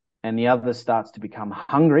other, and the other starts to become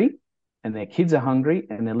hungry, and their kids are hungry,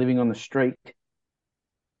 and they're living on the street,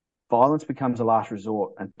 violence becomes a last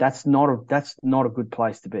resort, and that's not a good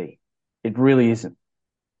place to be. It really isn't.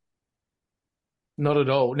 Not at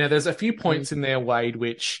all. Now, there's a few points in there, Wade,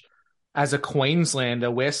 which, as a Queenslander,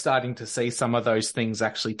 we're starting to see some of those things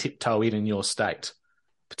actually tiptoe in your state,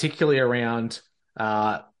 particularly around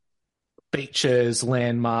beaches,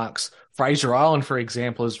 landmarks. Fraser Island, for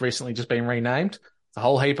example, has recently just been renamed. There's a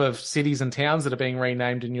whole heap of cities and towns that are being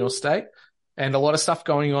renamed in your state, and a lot of stuff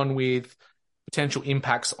going on with potential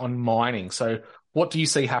impacts on mining. So what do you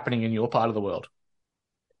see happening in your part of the world?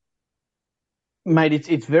 Mate,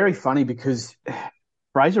 it's very funny because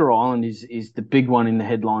Fraser Island is the big one in the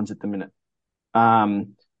headlines at the minute.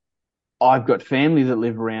 Um, I've got family that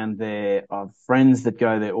live around there. I've friends that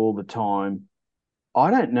go there all the time.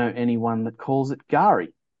 I don't know anyone that calls it Gari.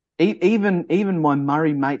 Even my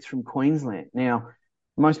Murray mates from Queensland. Now,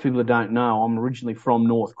 most people that don't know, I'm originally from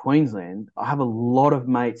North Queensland. I have a lot of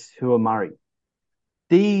mates who are Murray.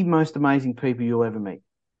 The most amazing people you'll ever meet.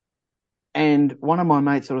 And one of my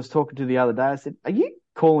mates I was talking to the other day, I said, "Are you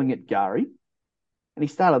calling it Gari?" And he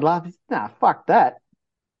started laughing. He said, "Nah, fuck that."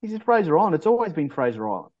 He said, "Fraser Island. It's always been Fraser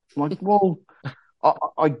Island." I'm like, well,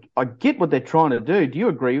 I get what they're trying to do. Do you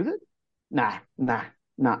agree with it? Nah, nah,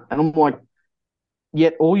 nah. And I'm like,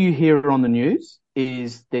 yet all you hear on the news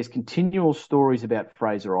is there's continual stories about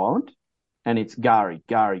Fraser Island, and it's Gari,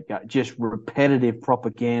 Gari, Gari, just repetitive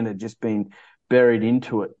propaganda just being buried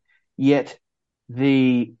into it. Yet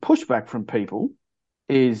the pushback from people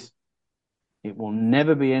is it will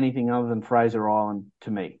never be anything other than Fraser Island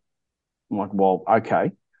to me. I'm like, well,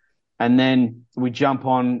 okay. And then we jump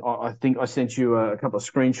on. I think I sent you a couple of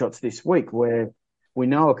screenshots this week where we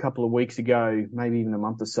know a couple of weeks ago, maybe even a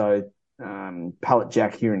month or so, Pallet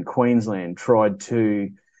Jack here in Queensland tried to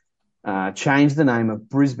change the name of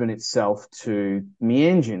Brisbane itself to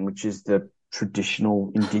Meanjin, which is the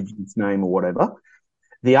traditional Indigenous name or whatever.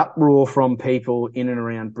 The uproar from people in and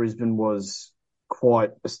around Brisbane was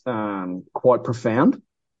quite profound,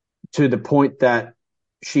 to the point that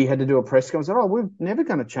she had to do a press conference. Oh, we're never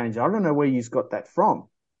going to change it. I don't know where you've got that from.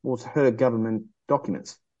 Well, it's her government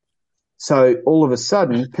documents. So all of a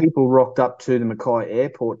sudden, people rocked up to the Mackay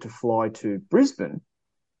airport to fly to Brisbane,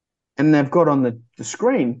 and they've got on the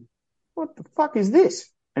screen, what the fuck is this?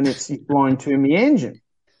 And it's flying to Meanjin.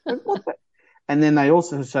 Like, what the? And then they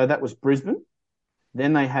also, so that was Brisbane.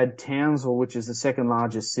 Then they had Townsville, which is the second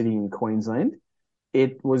largest city in Queensland.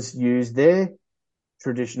 It was used their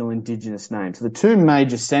traditional Indigenous name. So the two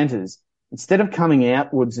major centres, instead of coming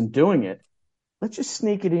outwards and doing it, let's just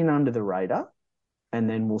sneak it in under the radar, and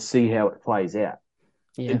then we'll see how it plays out.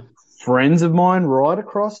 Yeah. And friends of mine right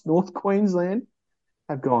across North Queensland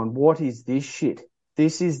have gone, what is this shit?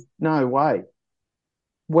 This is no way.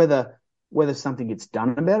 Whether something gets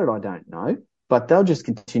done about it, I don't know. But they'll just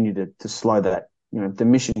continue to slow that, the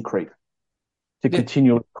mission creep, to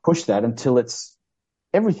continue to push that until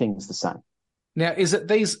everything's the same. Now, is it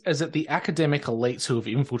the academic elites who have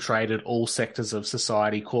infiltrated all sectors of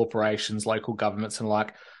society, corporations, local governments, and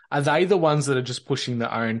are they the ones that are just pushing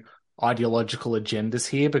their own ideological agendas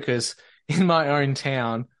here? Because in my own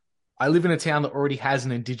town, I live in a town that already has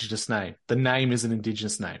an Indigenous name. The name is an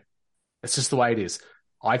Indigenous name. It's just the way it is.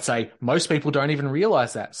 I'd say most people don't even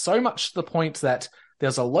realise that. So much to the point that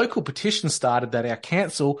there's a local petition started that our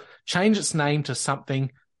council change its name to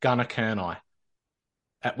something Gunner-Kurnai.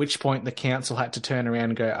 At which point the council had to turn around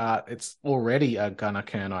and go, it's already a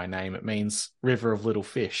Gunner-Kurnai name. It means River of Little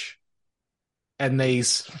Fish. And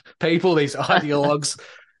these people, these ideologues,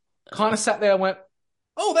 kind of sat there and went,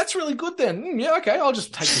 oh, that's really good then. Yeah, okay, I'll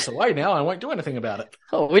just take this away now. I won't do anything about it.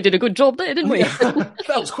 Oh, we did a good job there, didn't we? That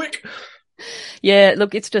was quick. Yeah,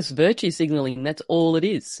 look, it's just virtue signalling. That's all it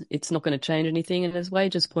is. It's not going to change anything. And as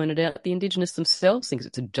Wade just pointed out, the Indigenous themselves thinks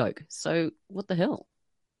it's a joke. So what the hell?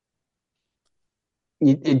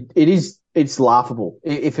 It's laughable.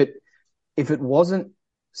 If it wasn't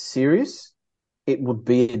serious, it would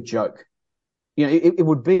be a joke. It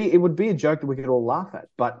would be a joke that we could all laugh at.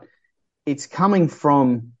 But it's coming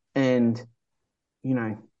from, and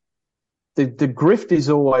the grift is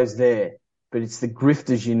always there, but it's the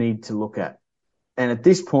grifters you need to look at. And at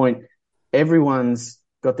this point, everyone's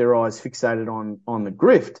got their eyes fixated on the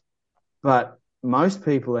grift, but most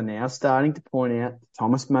people are now starting to point out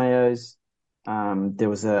Thomas Mayo's. There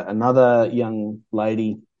was another young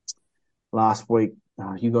lady last week.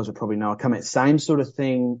 You guys will probably know. Come out, same sort of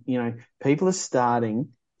thing. People are starting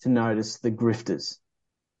to notice the grifters.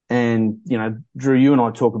 And, Drew, you and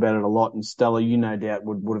I talk about it a lot, and Stella, you no doubt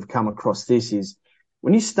would have come across this, is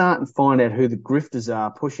when you start and find out who the grifters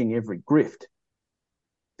are pushing every grift,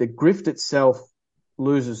 the grift itself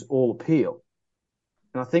loses all appeal.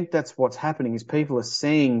 And I think that's what's happening, is people are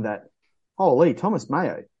seeing that, holy, Thomas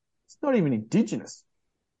Mayo, it's not even Indigenous.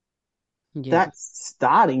 Yeah. That's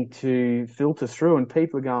starting to filter through, and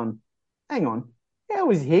people are going, hang on, how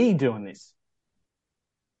is he doing this?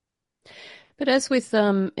 But as with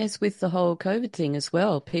the whole COVID thing as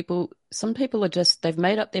well, some people are just, they've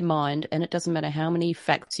made up their mind, and it doesn't matter how many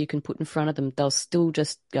facts you can put in front of them, they'll still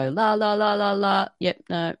just go la la la la la. Yep,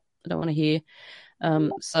 no, I don't want to hear.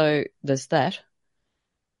 So there's that.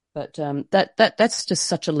 But that's just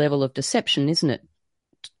such a level of deception, isn't it?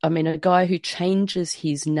 I mean, a guy who changes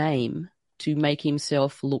his name to make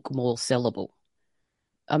himself look more sellable.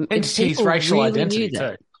 And his racial really identity knew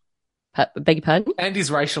that. too. Beg your pardon? And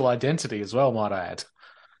his racial identity as well, might I add.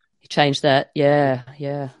 He changed that. Yeah,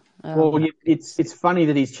 yeah. Well, it's funny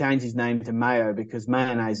that he's changed his name to Mayo because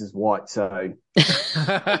mayonnaise is white, so not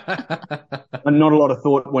a lot of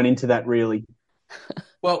thought went into that, really.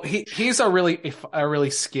 Well, here's a really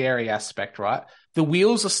scary aspect, right? The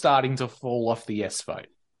wheels are starting to fall off the yes vote.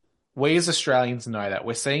 We as Australians know that.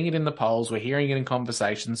 We're seeing it in the polls. We're hearing it in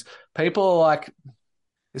conversations. People are like,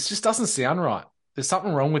 this just doesn't sound right. There's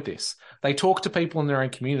something wrong with this. They talk to people in their own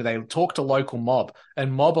community. They talk to local mob,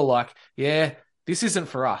 and mob are like, yeah, this isn't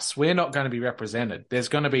for us. We're not going to be represented. There's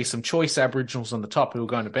going to be some choice Aboriginals on the top who are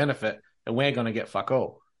going to benefit, and we're going to get fuck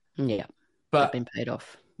all. Yeah, but they've been paid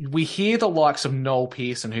off. We hear the likes of Noel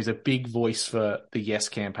Pearson, who's a big voice for the Yes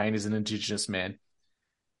campaign as an Indigenous man.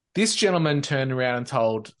 This gentleman turned around and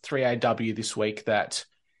told 3AW this week that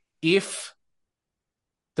if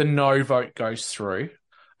the no vote goes through,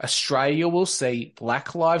 Australia will see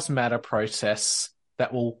Black Lives Matter protests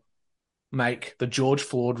that will make the George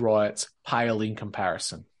Floyd riots pale in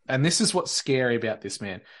comparison. And this is what's scary about this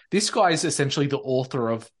man. This guy is essentially the author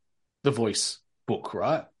of the Voice book,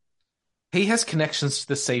 right? He has connections to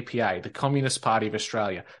the CPA, the Communist Party of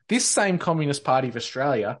Australia. This same Communist Party of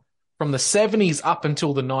Australia, from the 70s up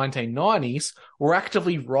until the 1990s, were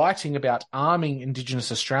actively writing about arming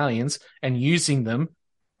Indigenous Australians and using them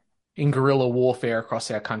in guerrilla warfare across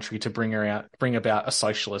our country to bring about a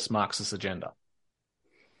socialist Marxist agenda.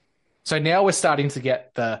 So now we're starting to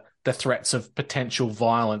get the threats of potential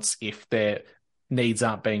violence if their needs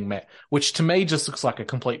aren't being met, which to me just looks like a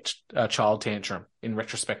complete child tantrum in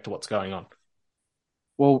retrospect to what's going on.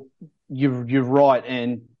 Well, you're right,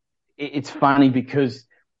 and it's funny because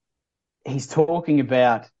he's talking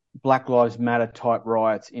about Black Lives Matter type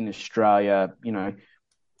riots in Australia. You know,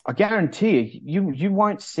 I guarantee you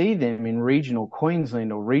won't see them in regional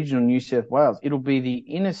Queensland or regional New South Wales. It'll be the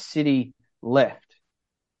inner city left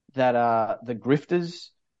that are the grifters,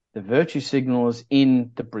 the virtue signalers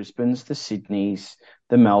in the Brisbanes, the Sydneys,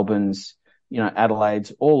 the Melbournes,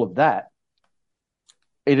 Adelaides, all of that.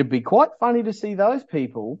 It'd be quite funny to see those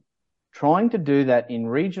people trying to do that in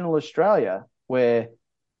regional Australia, where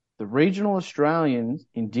the regional Australians,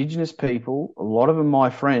 Indigenous people, a lot of them my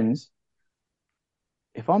friends,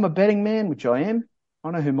 if I'm a betting man, which I am,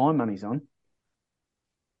 I know who my money's on.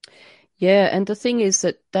 Yeah, and the thing is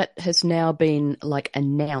that has now been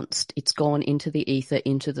announced. It's gone into the ether,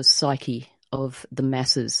 into the psyche of the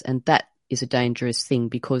masses, and that is a dangerous thing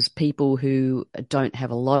because people who don't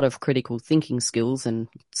have a lot of critical thinking skills, and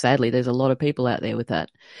sadly there's a lot of people out there with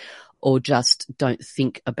that, or just don't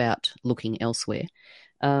think about looking elsewhere,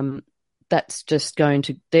 that's just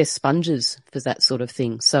they're sponges for that sort of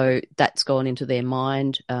thing. So that's gone into their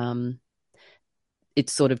mind. It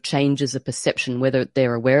sort of changes the perception, whether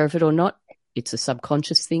they're aware of it or not. It's a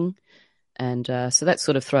subconscious thing. And so that's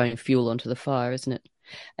sort of throwing fuel onto the fire, isn't it?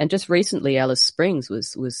 And just recently, Alice Springs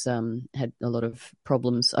was had a lot of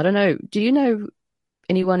problems. I don't know. Do you know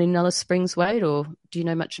anyone in Alice Springs, Wade, or do you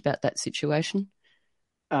know much about that situation?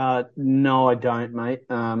 No, I don't, mate.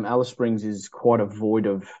 Alice Springs is quite a void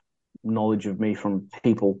of knowledge of me from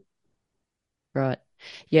people. Right.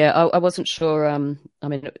 Yeah, I wasn't sure. I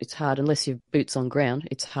mean, it's hard unless you've boots on ground.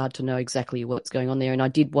 It's hard to know exactly what's going on there. And I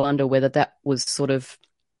did wonder whether that was sort of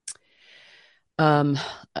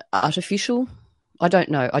artificial. I don't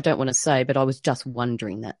know. I don't want to say, but I was just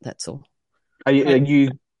wondering that. That's all. Are you,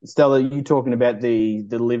 Stella? Are you talking about the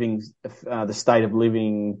state of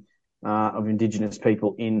living of Indigenous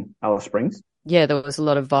people in Alice Springs? Yeah, there was a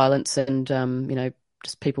lot of violence and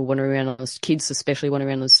just people wandering around kids especially wandering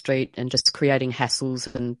around the street and just creating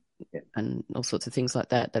hassles and all sorts of things like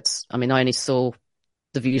that. I only saw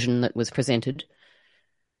the vision that was presented.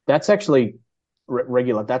 That's actually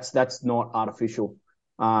regular. That's not artificial.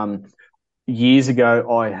 Years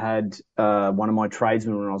ago, I had one of my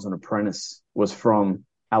tradesmen when I was an apprentice was from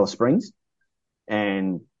Alice Springs,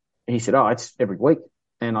 and he said, "Oh, it's every week."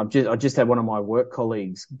 And I just had one of my work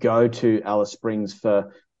colleagues go to Alice Springs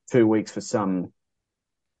for 2 weeks for some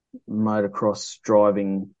motocross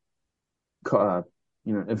driving,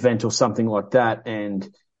 event or something like that. And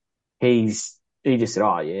he just said,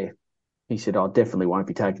 "Oh yeah," he said, "I definitely won't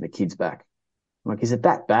be taking the kids back." I'm like, "Is it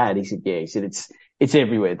that bad?" He said, "Yeah." He said, "It's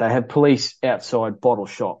everywhere. They have police outside bottle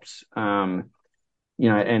shops, and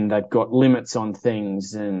they've got limits on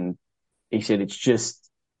things." And he said, "It's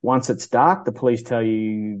just once it's dark, the police tell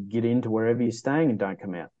you get into wherever you're staying and don't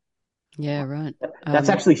come out." Yeah, right. That's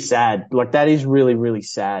actually sad. Like, that is really, really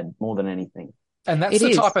sad more than anything. And that's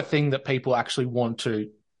type of thing that people actually want to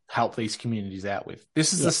help these communities out with.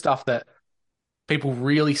 This is the stuff that people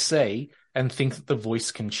really see and think that the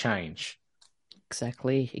voice can change.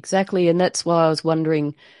 Exactly. And that's why I was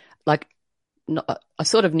wondering, like, I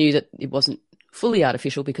sort of knew that it wasn't fully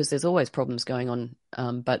artificial because there's always problems going on.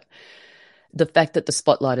 But the fact that the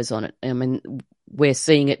spotlight is on it, I mean, we're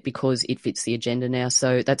seeing it because it fits the agenda now.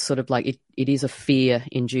 So that's sort of like it is a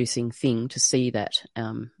fear-inducing thing to see that.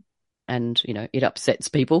 And, it upsets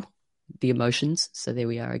people, the emotions. So there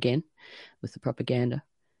we are again with the propaganda.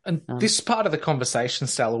 And this part of the conversation,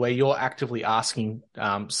 Stella, where you're actively asking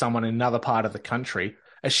someone in another part of the country,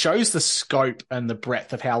 it shows the scope and the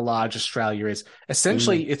breadth of how large Australia is.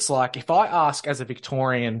 Essentially, it's like if I ask as a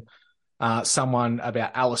Victorian someone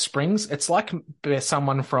about Alice Springs, it's like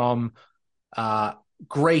someone from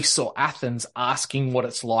Greece or Athens asking what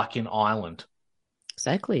it's like in Ireland.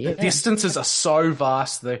 Exactly, yeah. The distances are so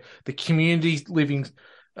vast. The community living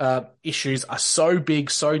issues are so big,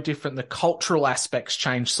 so different. The cultural aspects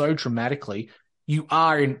change so dramatically. You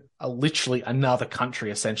are in literally another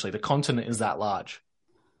country, essentially. The continent is that large.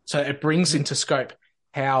 So it brings into scope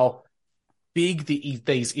how big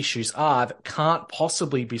these issues are that can't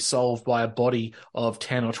possibly be solved by a body of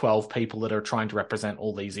 10 or 12 people that are trying to represent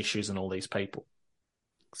all these issues and all these people.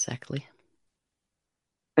 Exactly.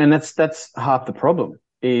 And that's half the problem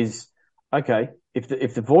is, okay,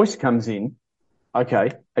 if the voice comes in,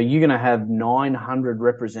 okay, are you going to have 900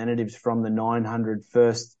 representatives from the 900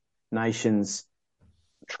 First Nations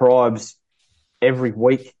tribes every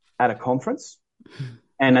week at a conference?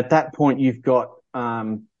 And at that point, you've got,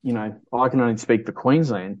 I can only speak for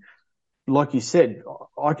Queensland. Like you said,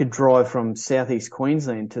 I could drive from southeast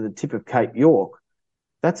Queensland to the tip of Cape York.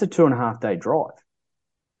 That's a 2.5 day drive.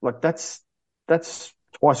 Like that's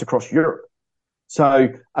twice across Europe. So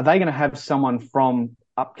are they going to have someone from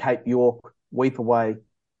up Cape York, weep away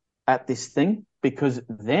at this thing? Because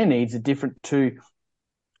their needs are different to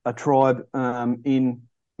a tribe in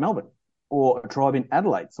Melbourne or a tribe in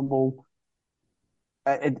Adelaide. So, well,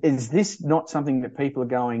 is this not something that people are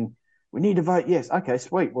going, we need to vote yes? Okay,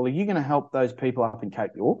 sweet. Well, are you going to help those people up in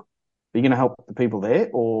Cape York? Are you going to help the people there?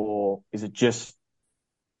 Or is it just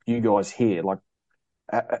you guys here? Like,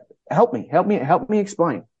 help me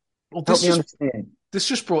explain. Well, help me understand. This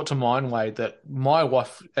just brought to mind, Wade, that my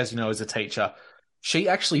wife, as you know, is a teacher. She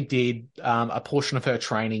actually did a portion of her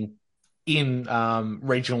training in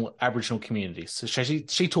regional Aboriginal communities. So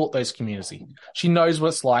she taught those communities. She knows what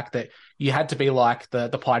it's like, that you had to be like the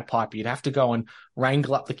Pied Piper. You'd have to go and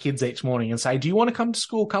wrangle up the kids each morning and say, do you want to come to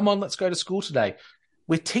school? Come on, let's go to school today.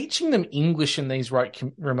 We're teaching them English in these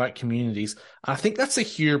remote communities. I think that's the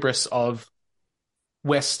hubris of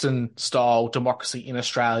Western-style democracy in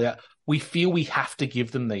Australia. We feel we have to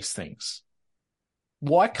give them these things.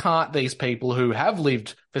 Why can't these people who have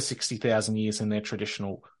lived for 60,000 years in their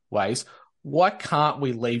traditional ways, why can't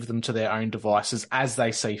we leave them to their own devices as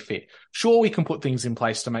they see fit? Sure, we can put things in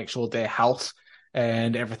place to make sure their health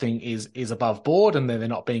and everything is above board and they're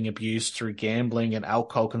not being abused through gambling and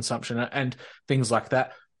alcohol consumption and things like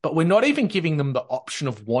that. But we're not even giving them the option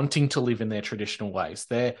of wanting to live in their traditional ways.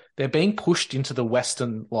 They're being pushed into the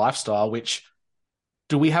Western lifestyle, which,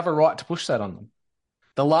 do we have a right to push that on them?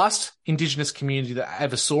 The last Indigenous community that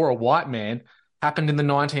ever saw a white man happened in the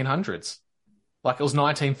 1900s. Like it was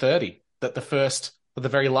 1930 that the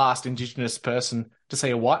very last Indigenous person to see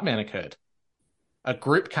a white man occurred. A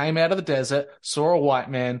group came out of the desert, saw a white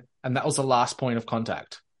man, and that was the last point of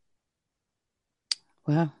contact.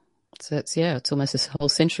 Wow. So it's almost a whole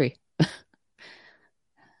century.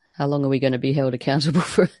 How long are we going to be held accountable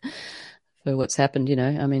for what's happened?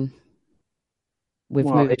 I mean, we've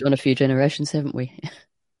moved on a few generations, haven't we?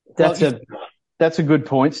 That's a good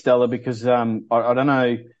point, Stella, because I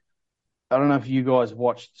don't know if you guys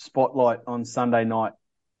watched Spotlight on Sunday night.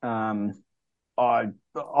 A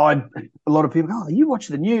lot of people go, oh, you watch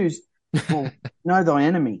the news. Well, know thy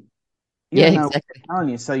enemy. You know exactly. what they're telling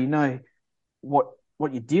you, so you know what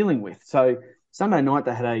you're dealing with. So Sunday night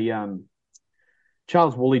they had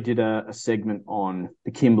Charles Woolley did a segment on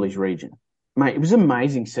the Kimberleys region. Mate, it was an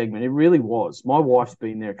amazing segment. It really was. My wife's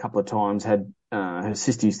been there a couple of times, had her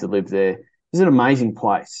sister used to live there. It's an amazing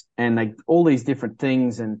place. And they all these different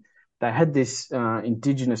things, and they had this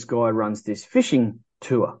Indigenous guy runs this fishing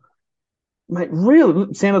tour. Mate,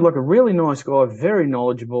 really sounded like a really nice guy, very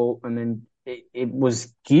knowledgeable, and then it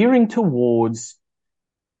was gearing towards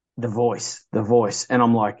the voice. And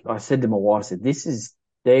I'm like, I said to my wife, I said,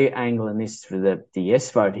 they're angling this for the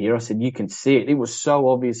yes vote here. I said, you can see it. It was so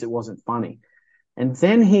obvious it wasn't funny. And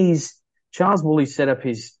then Charles Woolley set up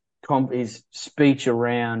his speech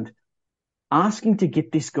around asking to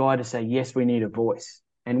get this guy to say, yes, we need a voice.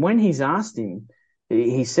 And when he's asked him,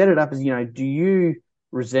 he set it up as, do you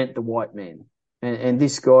resent the white man? And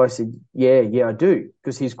this guy said, yeah, I do,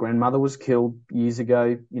 because his grandmother was killed years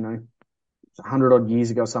ago, 100 odd years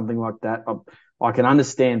ago, something like that. I can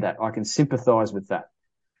understand that. I can sympathize with that.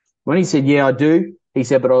 When he said, yeah, I do, he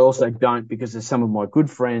said, but I also don't, because there's some of my good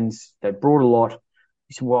friends, they brought a lot.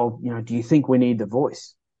 He said, well, do you think we need the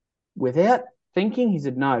voice? Without thinking, he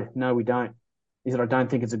said, no, we don't. He said, I don't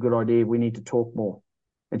think it's a good idea. We need to talk more.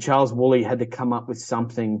 And Charles Woolley had to come up with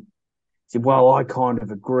something. He said, well, I kind of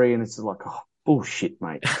agree. And it's like, oh, bullshit,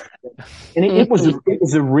 mate. And it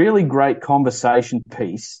was a really great conversation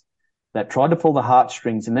piece that tried to pull the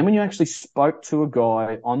heartstrings. And then when you actually spoke to a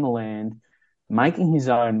guy on the land, making his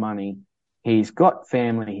own money, he's got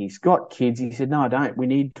family, he's got kids. He said, no, I don't. We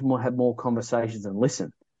need to have more conversations and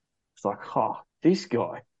listen. It's like, oh, this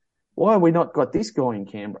guy. Why have we not got this guy in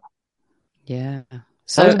Canberra? Yeah.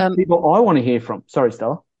 So those are the people I want to hear from. Sorry,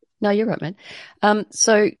 Stella. No, you're right, man.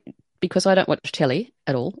 So because I don't watch telly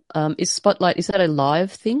at all, is Spotlight, is that a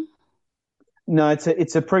live thing? No,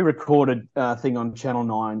 it's a pre-recorded thing on Channel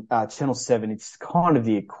 9, Channel 7. It's kind of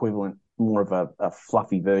the equivalent, more of a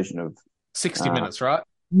fluffy version of 60 minutes, right?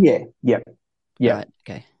 Yeah. Right,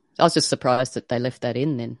 okay. I was just surprised that they left that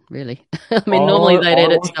in then, really. I mean, normally they'd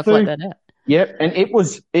edit stuff like that out. Yep, and it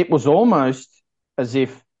was almost as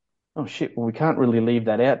if, oh shit, well, we can't really leave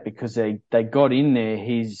that out, because they got in there,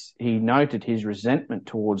 he noted his resentment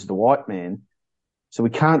towards the white man, so we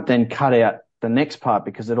can't then cut out the next part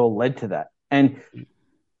because it all led to that. And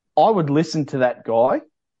I would listen to that guy.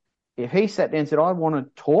 If he sat down and said, I want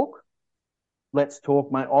to talk, let's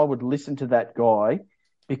talk, mate, I would listen to that guy,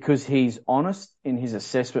 because he's honest in his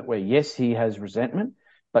assessment where, yes, he has resentment,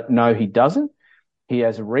 but no, he doesn't. He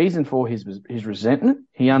has a reason for his resentment.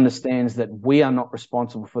 He understands that we are not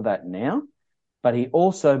responsible for that now, but he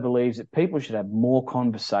also believes that people should have more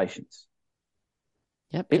conversations.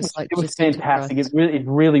 Yep, it was fantastic. It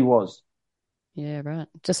really was. Yeah, right.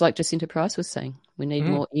 Just like Jacinta Price was saying, we need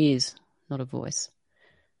more ears, not a voice.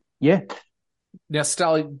 Yeah. Now,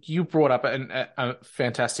 Stella, you brought up a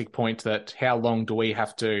fantastic point, that how long do we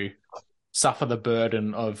have to suffer the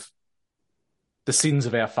burden of the sins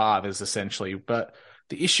of our fathers, essentially? But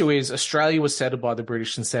the issue is, Australia was settled by the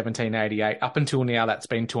British in 1788. Up until now, that's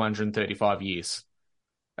been 235 years.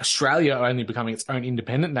 Australia only becoming its own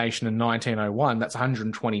independent nation in 1901, that's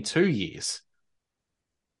 122 years.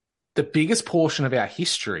 The biggest portion of our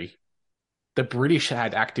history, the British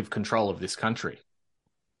had active control of this country.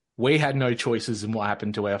 We had no choices in what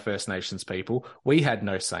happened to our First Nations people. We had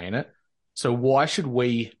no say in it. So why should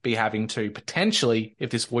we be having to potentially,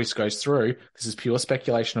 if this voice goes through, this is pure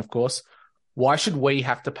speculation, of course, why should we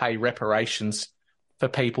have to pay reparations for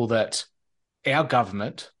people that our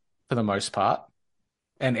government, for the most part,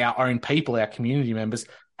 and our own people, our community members,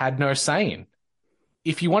 had no say in?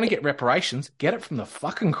 If you want to get reparations, get it from the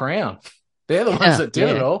fucking Crown. They're the ones that did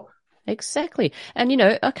it all. Exactly. And,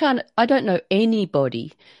 I don't know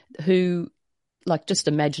anybody who, like, just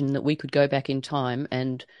imagine that we could go back in time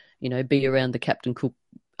and, be around the Captain Cook.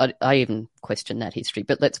 I even question that history,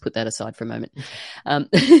 but let's put that aside for a moment.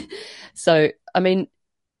 So, I mean,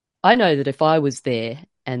 I know that if I was there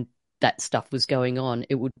and that stuff was going on,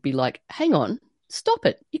 it would be like, hang on, stop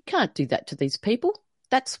it. You can't do that to these people.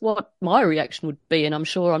 That's what my reaction would be, and I'm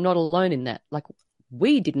sure I'm not alone in that. Like,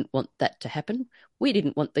 we didn't want that to happen. We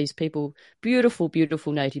didn't want these people, beautiful,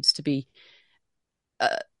 beautiful natives, to be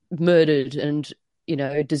murdered and,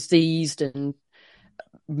 diseased and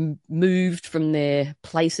moved from their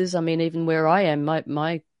places. I mean, even where I am,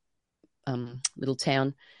 my little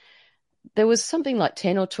town, there was something like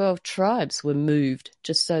 10 or 12 tribes were moved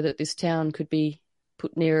just so that this town could be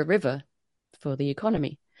put near a river for the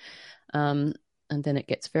economy. And then it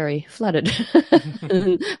gets very flooded.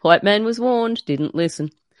 White man was warned, didn't listen.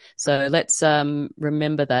 So let's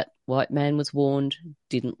remember that white man was warned,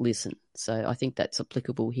 didn't listen. So I think that's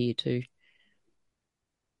applicable here too.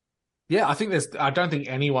 Yeah, I don't think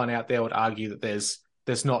anyone out there would argue that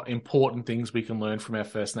there's not important things we can learn from our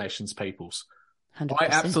First Nations peoples. 100%. I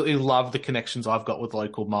absolutely love the connections I've got with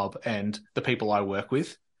local mob and the people I work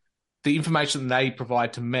with. The information they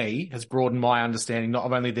provide to me has broadened my understanding, not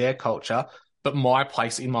of only their culture, but my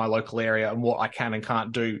place in my local area and what I can and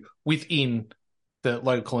can't do within the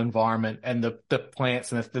local environment and the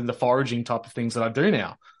plants and the foraging type of things that I do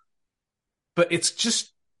now. But it's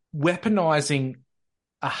just weaponizing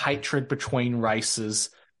a hatred between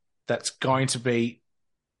races that's going to be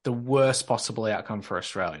the worst possible outcome for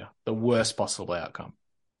Australia. The worst possible outcome.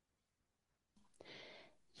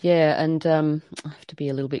 Yeah, and I have to be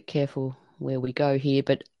a little bit careful where we go here,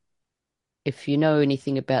 but if you know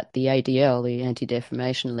anything about the ADL, the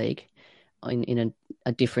Anti-Defamation League, in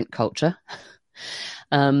a different culture,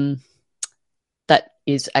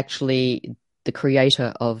 is actually the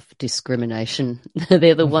creator of discrimination.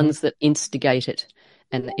 They're the ones that instigate it.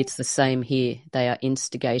 And it's the same here. They are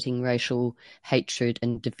instigating racial hatred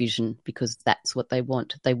and division because that's what they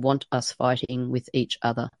want. They want us fighting with each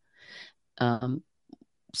other,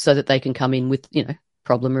 so that they can come in with,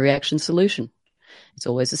 problem, reaction, solution. It's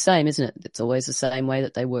always the same, isn't it? It's always the same way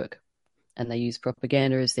that they work. And they use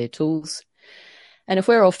propaganda as their tools. And if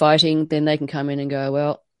we're all fighting, then they can come in and go,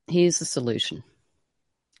 well, here's the solution.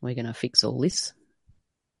 We're going to fix all this.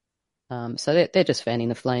 So they're just fanning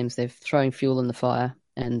the flames. They're throwing fuel in the fire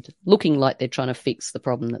and looking like they're trying to fix the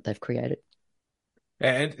problem that they've created.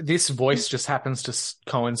 And this voice just happens to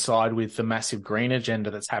coincide with the massive green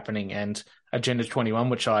agenda that's happening and Agenda 21,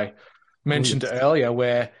 which I mentioned earlier,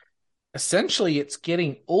 where essentially it's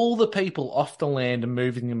getting all the people off the land and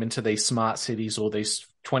moving them into these smart cities or these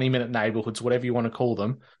 20-minute neighborhoods, whatever you want to call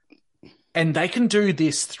them. And they can do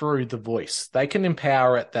this through the voice. They can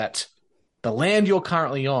empower it that the land you're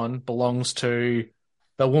currently on belongs to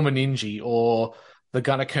the Womaninji or the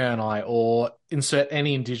Gunnakernai or insert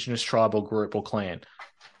any Indigenous tribe or group or clan.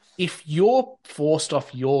 If you're forced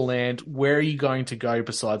off your land, where are you going to go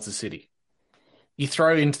besides the city? You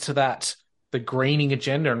throw into that the greening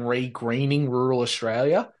agenda and re-greening rural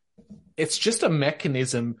Australia. It's just a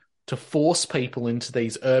mechanism to force people into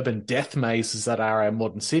these urban death mazes that are our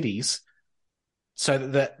modern cities so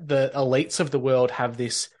that the elites of the world have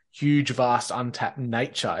this huge, vast, untapped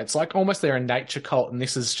nature. It's like almost they're a nature cult, and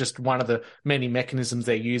this is just one of the many mechanisms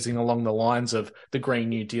they're using along the lines of the Green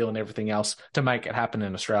New Deal and everything else to make it happen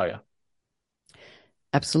in Australia.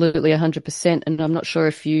 Absolutely, 100%. And I'm not sure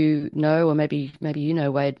if you know, or maybe you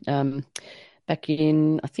know, Wade, back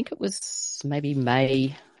in, I think it was maybe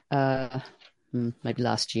May, maybe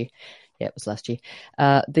last year. Yeah, it was last year.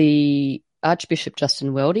 The Archbishop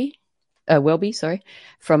Justin Welby,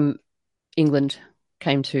 from England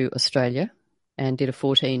came to Australia and did a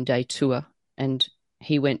 14-day tour, and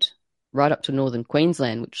he went right up to northern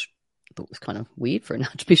Queensland, which I thought was kind of weird for an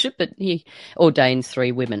archbishop, but he ordains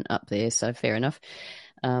 3 women up there, so fair enough.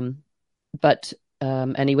 And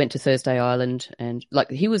he went to Thursday Island, and like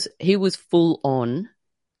he was full on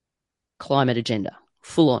climate agenda,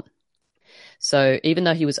 full on. So even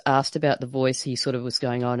though he was asked about the voice, he sort of was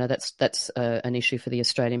going, "Oh no, that's an issue for the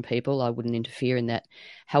Australian people. I wouldn't interfere in that."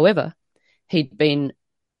 However, he'd been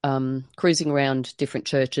cruising around different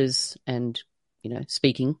churches and,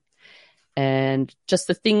 speaking, and just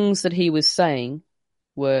the things that he was saying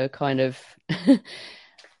were kind of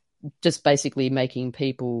just basically making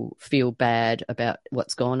people feel bad about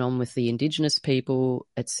what's gone on with the Indigenous people,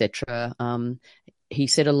 etc. He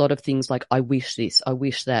said a lot of things like, "I wish this, I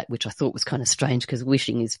wish that," which I thought was kind of strange because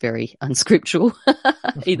wishing is very unscriptural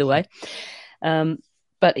either way.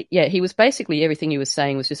 But yeah, he was basically, everything he was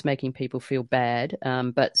saying was just making people feel bad.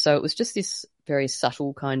 But so it was just this very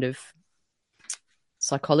subtle kind of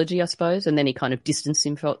psychology, I suppose. And then he kind of distanced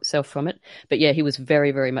himself from it. But yeah, he was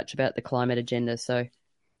very, very much about the climate agenda. So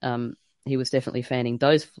he was definitely fanning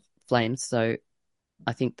those flames. So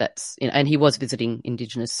I think that's, and he was visiting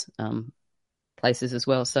Indigenous places as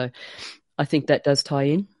well. So I think that does tie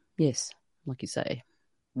in. Yes, like you say.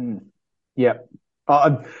 Yeah.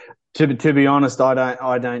 To be honest,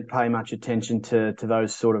 I don't pay much attention to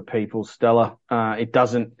those sort of people, Stella. It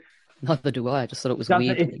doesn't. Neither do I. I just thought it was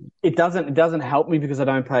weird. It doesn't help me because I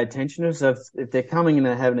don't pay attention to it. So if they're coming in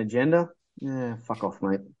and have an agenda, fuck off,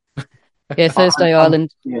 mate. Yeah, Thursday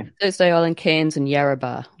Island, Cairns, and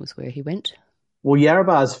Yarrabah was where he went. Well,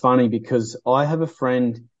 Yarrabah is funny because I have a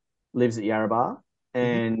friend lives at Yarrabah,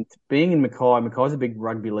 and being in Mackay's a big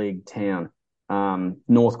rugby league town.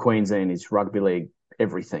 North Queensland is rugby league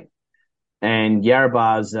everything. And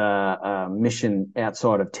Yarrabah's a mission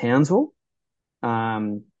outside of Townsville.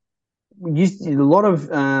 A lot of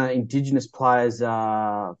Indigenous players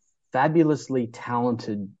are fabulously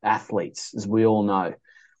talented athletes, as we all know.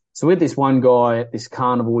 So we had this one guy at this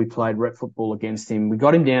carnival, we played rep football against him. We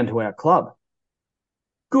got him down to our club.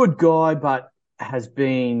 Good guy, but has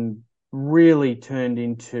been really turned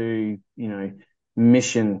into,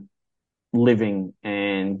 mission living,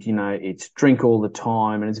 and it's drink all the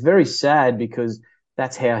time, and it's very sad because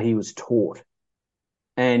that's how he was taught,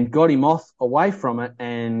 and got him away from it,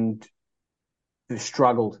 and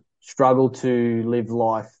struggled to live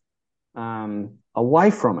life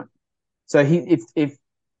away from it. So if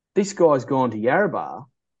this guy's gone to Yarrabah,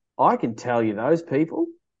 I can tell you those people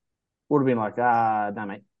would have been like,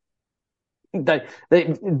 damn it.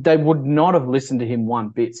 They would not have listened to him one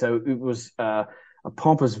bit. So it was a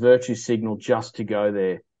pompous virtue signal just to go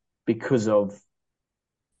there because of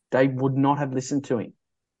they would not have listened to him.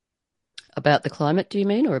 About the climate, do you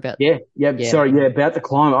mean, or about? Yeah, Yeah. sorry, yeah, about the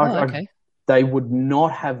climate. Oh, okay. They would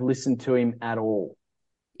not have listened to him at all.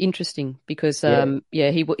 Interesting, because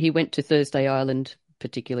Yeah. he went to Thursday Island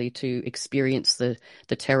particularly to experience the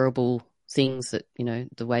terrible things that,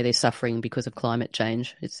 the way they're suffering because of climate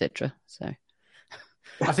change, etc. So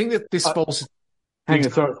I think that this falls. Hang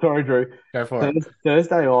on, sorry, Drew. Go for it.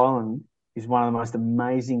 Thursday Island is one of the most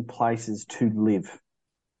amazing places to live.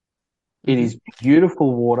 It is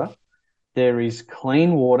beautiful water. There is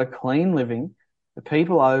clean water, clean living. The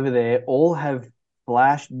people over there all have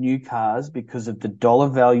flash new cars because of the dollar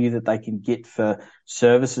value that they can get for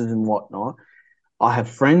services and whatnot. I have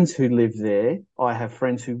friends who live there. I have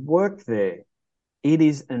friends who work there. It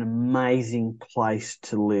is an amazing place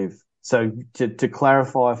to live. So to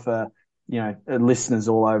clarify for, listeners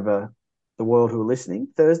all over the world who are listening,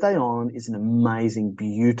 Thursday Island is an amazing,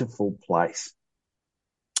 beautiful place.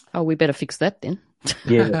 Oh, we better fix that then.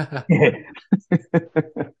 Yeah.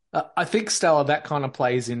 I think, Stella, that kind of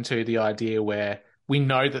plays into the idea where we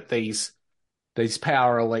know that these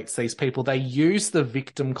power elites, these people, they use the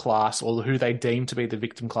victim class, or who they deem to be the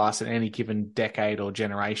victim class in any given decade or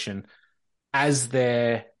generation, as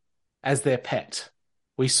their pet.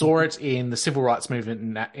 We saw it in the civil rights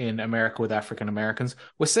movement in America with African Americans.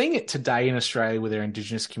 We're seeing it today in Australia with their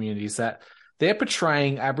Indigenous communities, that they're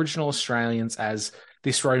portraying Aboriginal Australians as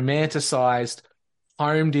this romanticised,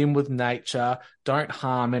 homed in with nature, don't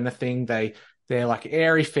harm anything. They're like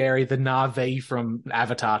airy-fairy, the Na'vi from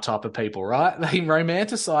Avatar type of people, right? They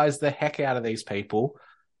romanticize the heck out of these people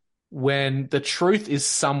when the truth is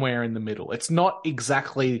somewhere in the middle. It's not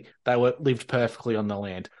exactly they lived perfectly on the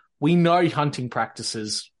land. We know hunting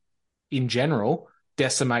practices in general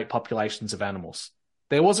decimate populations of animals.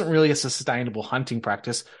 There wasn't really a sustainable hunting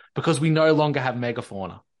practice because we no longer have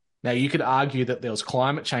megafauna. Now, you could argue that there was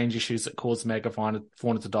climate change issues that caused megafauna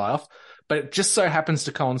to die off, but it just so happens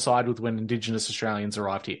to coincide with when Indigenous Australians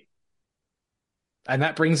arrived here. And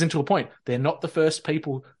that brings into a point. They're not the first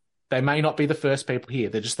people. They may not be the first people here.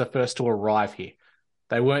 They're just the first to arrive here.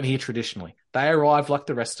 They weren't here traditionally. They arrived like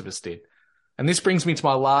the rest of us did. And this brings me to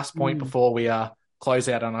my last point before we close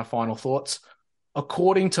out on our final thoughts.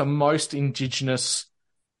 According to most Indigenous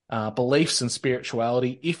beliefs and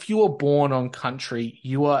spirituality, if you were born on country,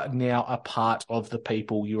 you are now a part of the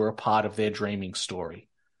people. You are a part of their dreaming story.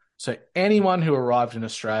 So anyone who arrived in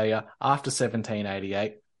Australia after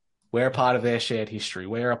 1788, we're a part of their shared history.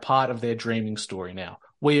 We're a part of their dreaming story now.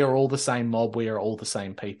 We are all the same mob. We are all the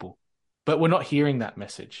same people. But we're not hearing that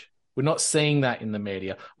message. We're not seeing that in the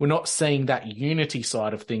media. We're not seeing that unity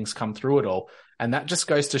side of things come through it all. And that just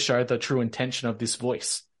goes to show the true intention of this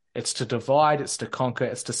voice. It's to divide, it's to conquer,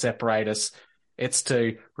 it's to separate us. It's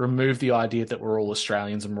to remove the idea that we're all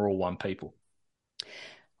Australians and we're all one people.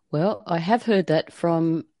 Well, I have heard that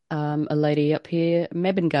from a lady up here,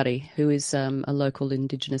 Mebangurri, who is a local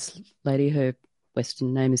Indigenous lady. Her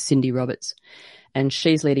Western name is Cindy Roberts, and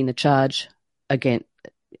she's leading the charge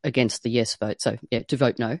against the yes vote. So, to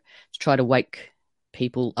vote no, to try to wake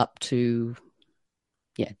people up to,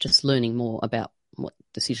 just learning more about what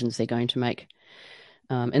decisions they're going to make.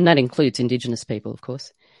 And that includes Indigenous people, of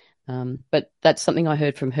course. But that's something I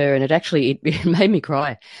heard from her, and it made me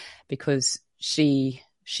cry because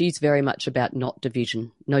she's very much about no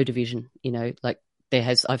division. Like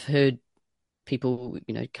I've heard people,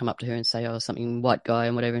 come up to her and say, oh, something white guy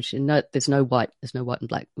and whatever. And she, no, there's no white and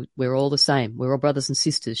black. We're all the same. We're all brothers and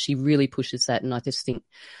sisters. She really pushes that. And I just think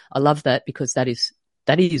I love that because that is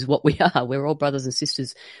what we are. We're all brothers and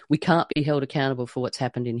sisters. We can't be held accountable for what's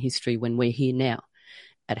happened in history when we're here now.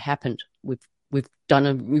 It happened. We've done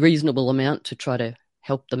a reasonable amount to try to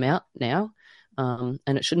help them out now. And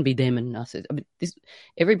it shouldn't be them and us.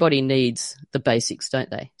 Everybody needs the basics, don't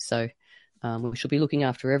they? So we should be looking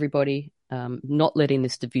after everybody, not letting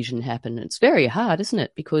this division happen. It's very hard, isn't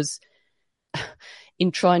it? Because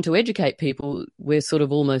in trying to educate people, we're sort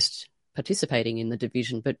of almost participating in the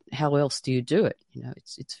division. But how else do you do it?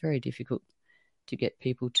 It's very difficult to get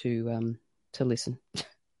people to listen.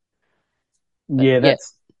 But,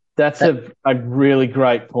 that's a really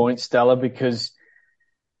great point, Stella, because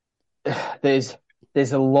there's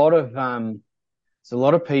a lot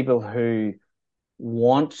of people who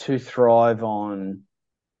want to thrive on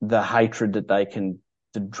the hatred that they can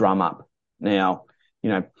drum up. Now,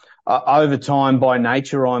 over time, by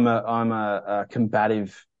nature, I'm a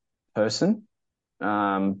combative person,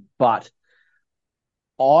 but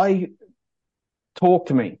talk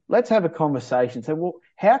to me. Let's have a conversation. So, well,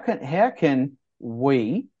 how can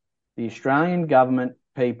we, the Australian government,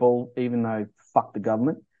 people, even though fuck the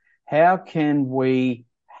government, how can we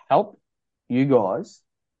help you guys?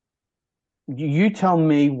 You tell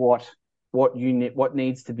me what what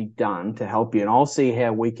needs to be done to help you, and I'll see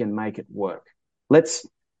how we can make it work. Let's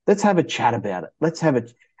have a chat about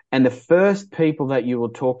it. And the first people that you will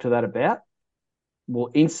talk to that about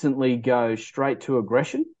will instantly go straight to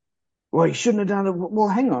aggression. Well, you shouldn't have done it. Well,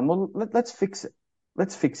 hang on. Well, let's fix it.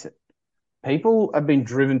 Let's fix it. People have been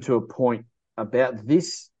driven to a point about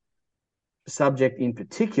this subject in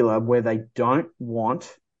particular where they don't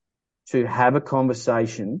want to have a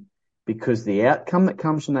conversation because the outcome that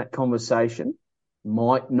comes from that conversation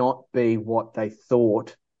might not be what they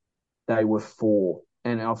thought they were for.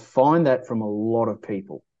 And I find that from a lot of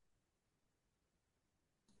people.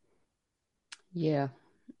 Yeah.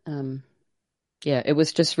 It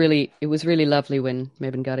was really lovely when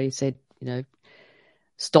Mebane Gutty said,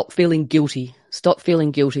 stop feeling guilty. Stop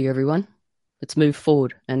feeling guilty, everyone. Let's move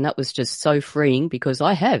forward. And that was just so freeing because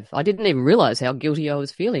I didn't even realize how guilty I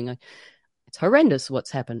was feeling. It's horrendous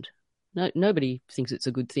what's happened. Nobody thinks it's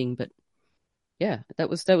a good thing, but yeah, that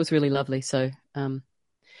was really lovely. So,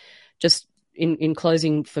 just in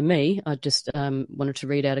closing for me, I just wanted to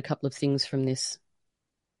read out a couple of things from this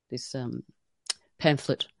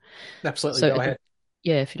pamphlet. Absolutely, so go ahead.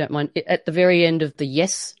 If you don't mind. At the very end of the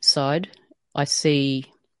yes side, I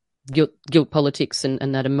see guilt politics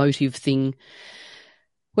and that emotive thing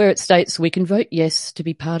where it states, we can vote yes to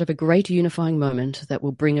be part of a great unifying moment that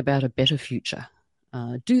will bring about a better future.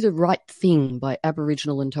 Do the right thing by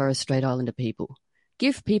Aboriginal and Torres Strait Islander people.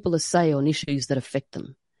 Give people a say on issues that affect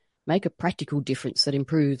them. Make a practical difference that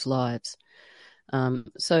improves lives.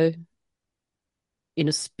 So in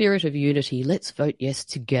a spirit of unity, let's vote yes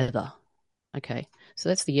together. Okay, so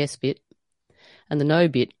that's the yes bit. And the no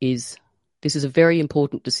bit is, this is a very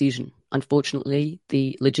important decision. Unfortunately,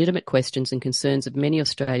 the legitimate questions and concerns of many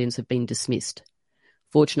Australians have been dismissed.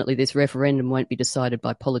 Fortunately, this referendum won't be decided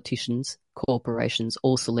by politicians, corporations,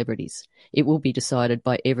 or celebrities. It will be decided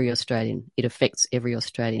by every Australian. It affects every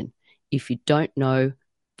Australian. If you don't know,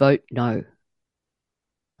 vote no.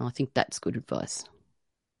 I think that's good advice.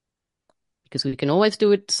 Because we can always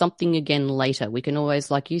do something again later. We can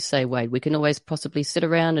always, like you say, Wade, we can always possibly sit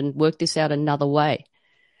around and work this out another way.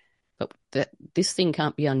 But this thing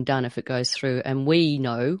can't be undone if it goes through. And we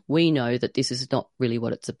know that this is not really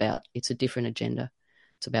what it's about. It's a different agenda.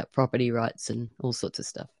 It's about property rights and all sorts of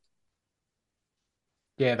stuff.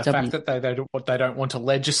 Yeah, the fact that they don't want to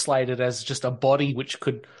legislate it as just a body which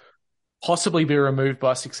could possibly be removed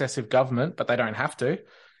by a successive government, but they don't have to,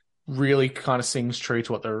 really kind of sings true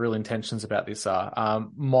to what the real intentions about this are.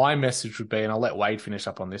 My message would be, and I'll let Wade finish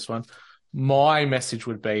up on this one, my message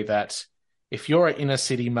would be that if you're an inner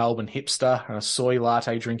city Melbourne hipster and a soy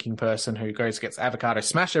latte drinking person who gets avocado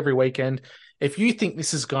smash every weekend, if you think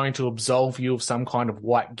this is going to absolve you of some kind of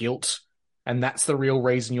white guilt, and that's the real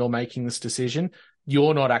reason you're making this decision,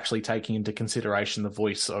 you're not actually taking into consideration the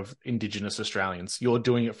voice of Indigenous Australians. You're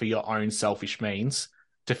doing it for your own selfish means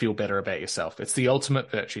to feel better about yourself. It's the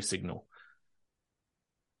ultimate virtue signal.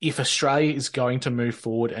 If Australia is going to move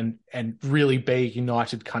forward and really be a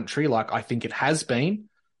united country like I think it has been,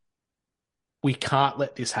 we can't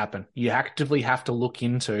let this happen. You actively have to look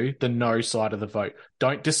into the no side of the vote.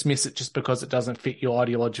 Don't dismiss it just because it doesn't fit your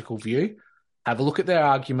ideological view. Have a look at their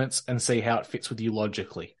arguments and see how it fits with you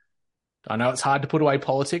logically. I know it's hard to put away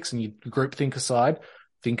politics and you groupthink aside.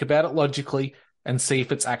 Think about it logically and see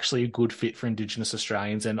if it's actually a good fit for Indigenous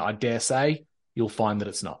Australians. And I dare say you'll find that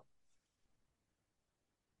it's not.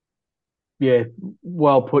 Yeah,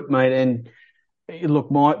 well put, mate. And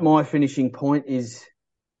look, my finishing point is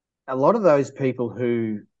a lot of those people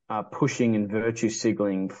who are pushing and virtue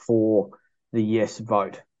signaling for the yes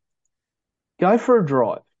vote, go for a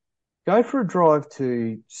drive. Go for a drive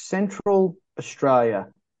to Central Australia.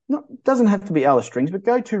 Doesn't have to be Alice Springs, but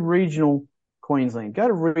go to regional Queensland. Go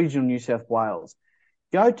to regional New South Wales.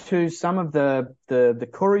 Go to some of the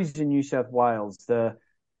Kooris in New South Wales,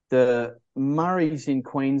 the Murrays in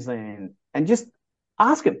Queensland, and just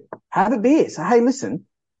ask them, have a beer. Say, hey, listen,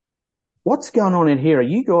 what's going on in here? Are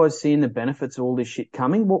you guys seeing the benefits of all this shit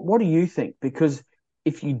coming? What do you think? Because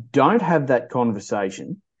if you don't have that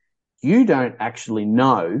conversation, you don't actually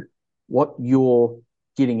know what you're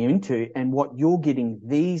getting into and what you're getting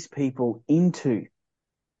these people into.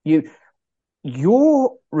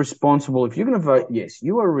 You're responsible. If you're going to vote yes,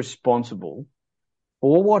 you are responsible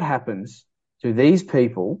for what happens to these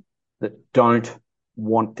people that don't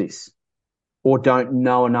want this or don't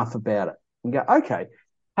know enough about it. And go, okay,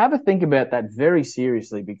 have a think about that very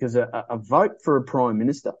seriously, because a vote for a prime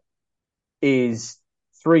minister is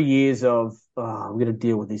 3 years of, we're going to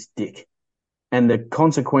deal with this dick and the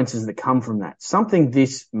consequences that come from that. Something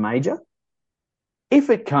this major, if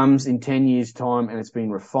it comes in 10 years' time and it's been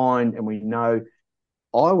refined and we know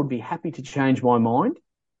I would be happy to change my mind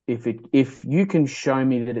if you can show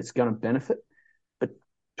me that it's going to benefit. But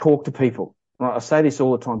talk to people. I say this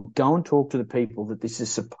all the time. Go and talk to the people that this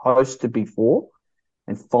is supposed to be for,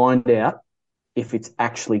 and find out if it's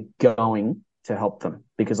actually going to help them.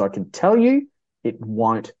 Because I can tell you, it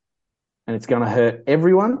won't, and it's going to hurt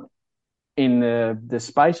everyone in the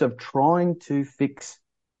space of trying to fix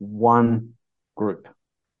one group.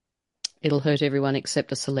 It'll hurt everyone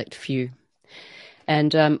except a select few.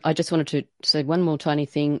 And I just wanted to say one more tiny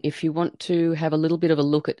thing. If you want to have a little bit of a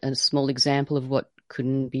look at a small example of what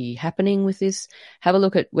couldn't be happening with this, have a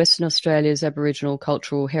look at Western Australia's Aboriginal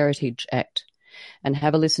Cultural Heritage Act, and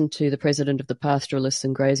have a listen to the president of the Pastoralists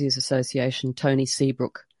and Graziers Association, Tony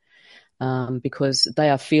Seabrook, because they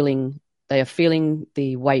are feeling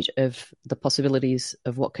the weight of the possibilities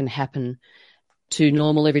of what can happen to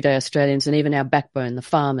normal everyday Australians, and even our backbone, the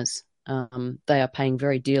farmers. They are paying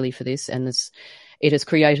very dearly for this, and it has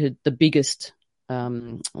created the biggest,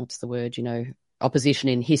 opposition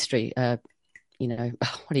in history. What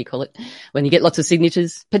do you call it? When you get lots of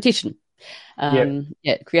signatures, petition.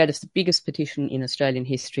 It created the biggest petition in Australian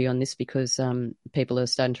history on this, because people are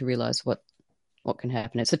starting to realise what can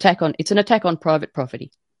happen. It's an attack on private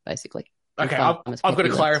property, basically. Okay, I've got to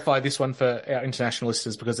clarify this one for our international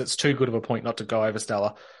listeners, because it's too good of a point not to go over,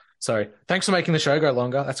 Stella. So thanks for making the show go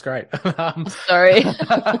longer. That's great. Sorry.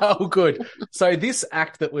 Oh, good. So this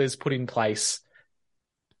act that was put in place,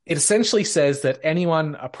 it essentially says that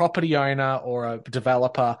anyone, a property owner or a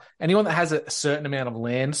developer, anyone that has a certain amount of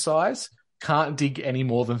land size can't dig any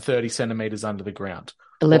more than 30 centimetres under the ground.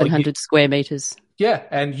 1,100 square metres. Yeah,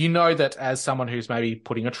 and you know that as someone who's maybe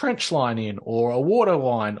putting a trench line in, or a water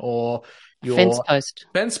line, or your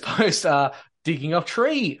fence post, digging a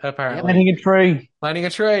tree, apparently. Planting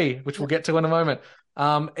a tree, which we'll get to in a moment.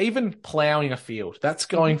 Even ploughing a field, that's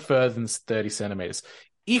going further than 30 centimetres.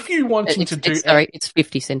 If you wanting to do... it's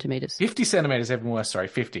 50 centimetres. 50 centimetres, even worse,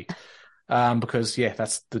 50. Because,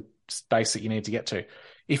 that's the space that you need to get to.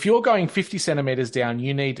 If you're going 50 centimetres down,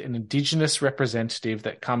 you need an Indigenous representative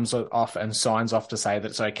that comes off and signs off to say that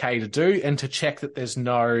it's okay to do, and to check that there's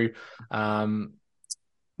no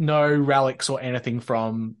relics or anything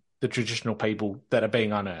from the traditional people that are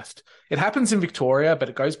being unearthed. It happens in Victoria, but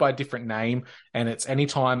it goes by a different name, and it's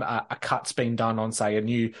anytime a cut's been done on, say, a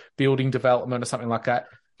new building development or something like that,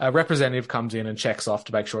 a representative comes in and checks off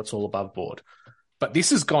to make sure it's all above board. But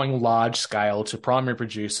this is going large scale to primary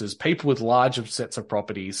producers, people with large sets of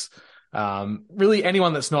properties, really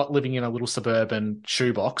anyone that's not living in a little suburban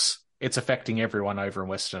shoebox. It's affecting everyone over in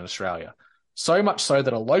Western Australia. So much so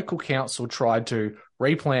that a local council tried to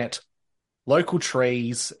replant local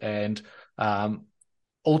trees and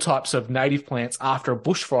all types of native plants after a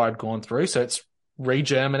bushfire had gone through. So it's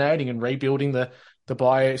regerminating and rebuilding the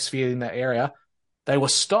biosphere in that area. They were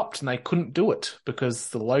stopped and they couldn't do it because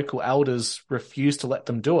the local elders refused to let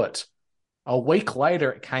them do it. A week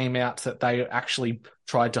later, it came out that they actually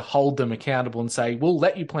tried to hold them accountable and say, we'll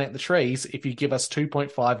let you plant the trees if you give us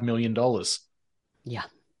 $2.5 million. Yeah.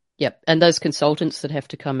 Yep. And those consultants that have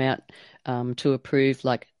to come out to approve,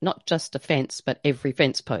 like, not just a fence, but every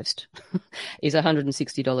fence post is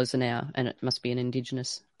 $160 an hour, and it must be an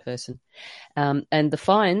Indigenous person. And the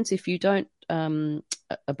fines, if you don't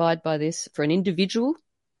abide by this, for an individual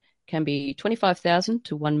can be $25,000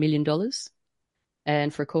 to $1 million,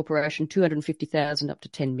 and for a corporation, $250,000 up to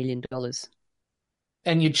 $10 million.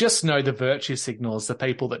 And you just know the virtue signals, the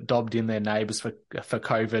people that dobbed in their neighbours for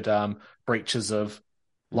COVID breaches of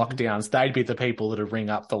lockdowns. They'd be the people that would ring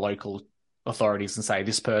up the local authorities and say,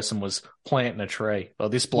 this person was planting a tree, or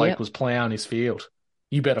this bloke was ploughing his field.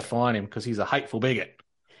 You better fine him because he's a hateful bigot.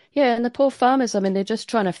 Yeah, and the poor farmers, I mean, they're just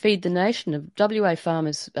trying to feed the nation. Of WA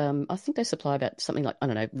farmers, I think they supply about something like,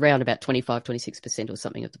 around about 25-26% or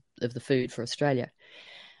something of the food for Australia.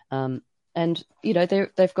 And,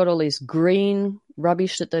 they've got all this green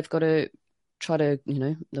rubbish that they've got to try to,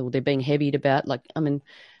 they're being heavied about.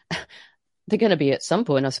 They're going to be at some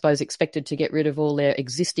point, I suppose, expected to get rid of all their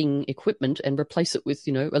existing equipment and replace it with,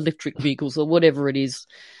 electric vehicles or whatever it is,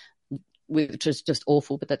 which is just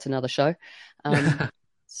awful, but that's another show.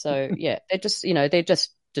 So yeah, they're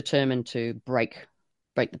just determined to break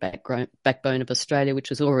the backbone of Australia, which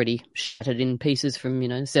was already shattered in pieces from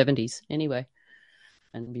 70s anyway,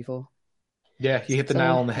 and before. Yeah, you hit the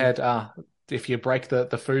nail on the head. If you break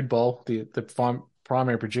the food bowl, the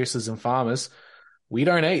primary producers and farmers, we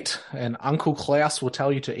don't eat, and Uncle Klaus will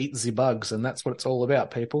tell you to eat the bugs, and that's what it's all about,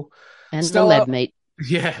 people. And Stella, the lab meat.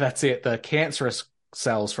 Yeah, that's it. The cancerous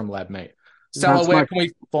cells from lab meat. Stella, where can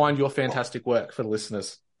we find your fantastic work for the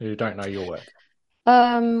listeners who don't know your work?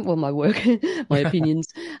 Well, my work, my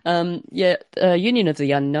opinions. Union of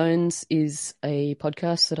the Unknowns is a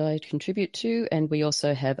podcast that I contribute to, and we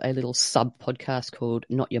also have a little sub podcast called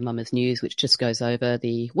Not Your Mama's News, which just goes over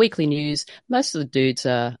the weekly news. Most of the dudes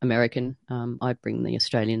are American. I bring the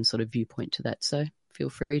Australian sort of viewpoint to that, so feel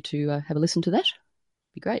free to have a listen to that.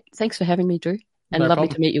 Be great. Thanks for having me, Drew, and No lovely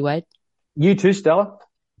problem. to meet you, Wade. You too, Stella.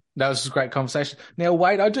 That was a great conversation. Now,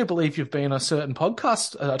 Wade, I do believe you've been on a certain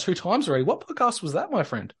podcast 2 times already. What podcast was that, my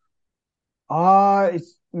friend?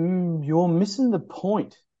 You're missing the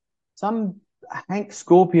point. Some Hank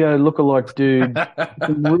Scorpio lookalike dude.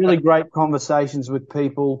 Some really great conversations with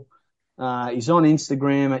people. He's on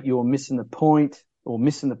Instagram at You're Missing the Point, or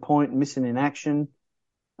Missing the Point, Missing in Action.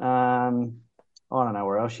 I don't know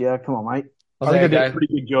where else. Yeah, come on, mate. Well, I think I did there you a go.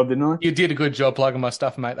 pretty good job, didn't I? You did a good job plugging my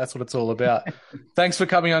stuff, mate. That's what it's all about. Thanks for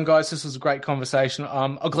coming on, guys. This was a great conversation.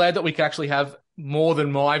 I'm glad that we can actually have more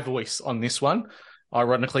than my voice on this one,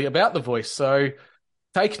 ironically, about the voice. So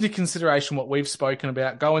take into consideration what we've spoken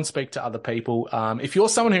about. Go and speak to other people. If you're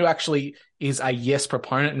someone who actually is a yes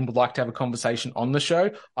proponent and would like to have a conversation on the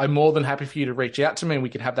show, I'm more than happy for you to reach out to me and we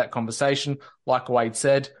can have that conversation. Like Wade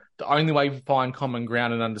said, the only way we find common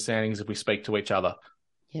ground and understanding is if we speak to each other.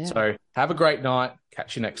 Yeah. So have a great night.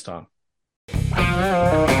 Catch you next time. Hey,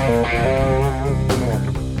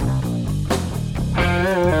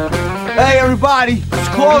 everybody, it's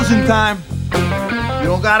closing time. You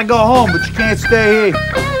don't gotta go home, but you can't stay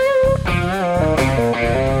here.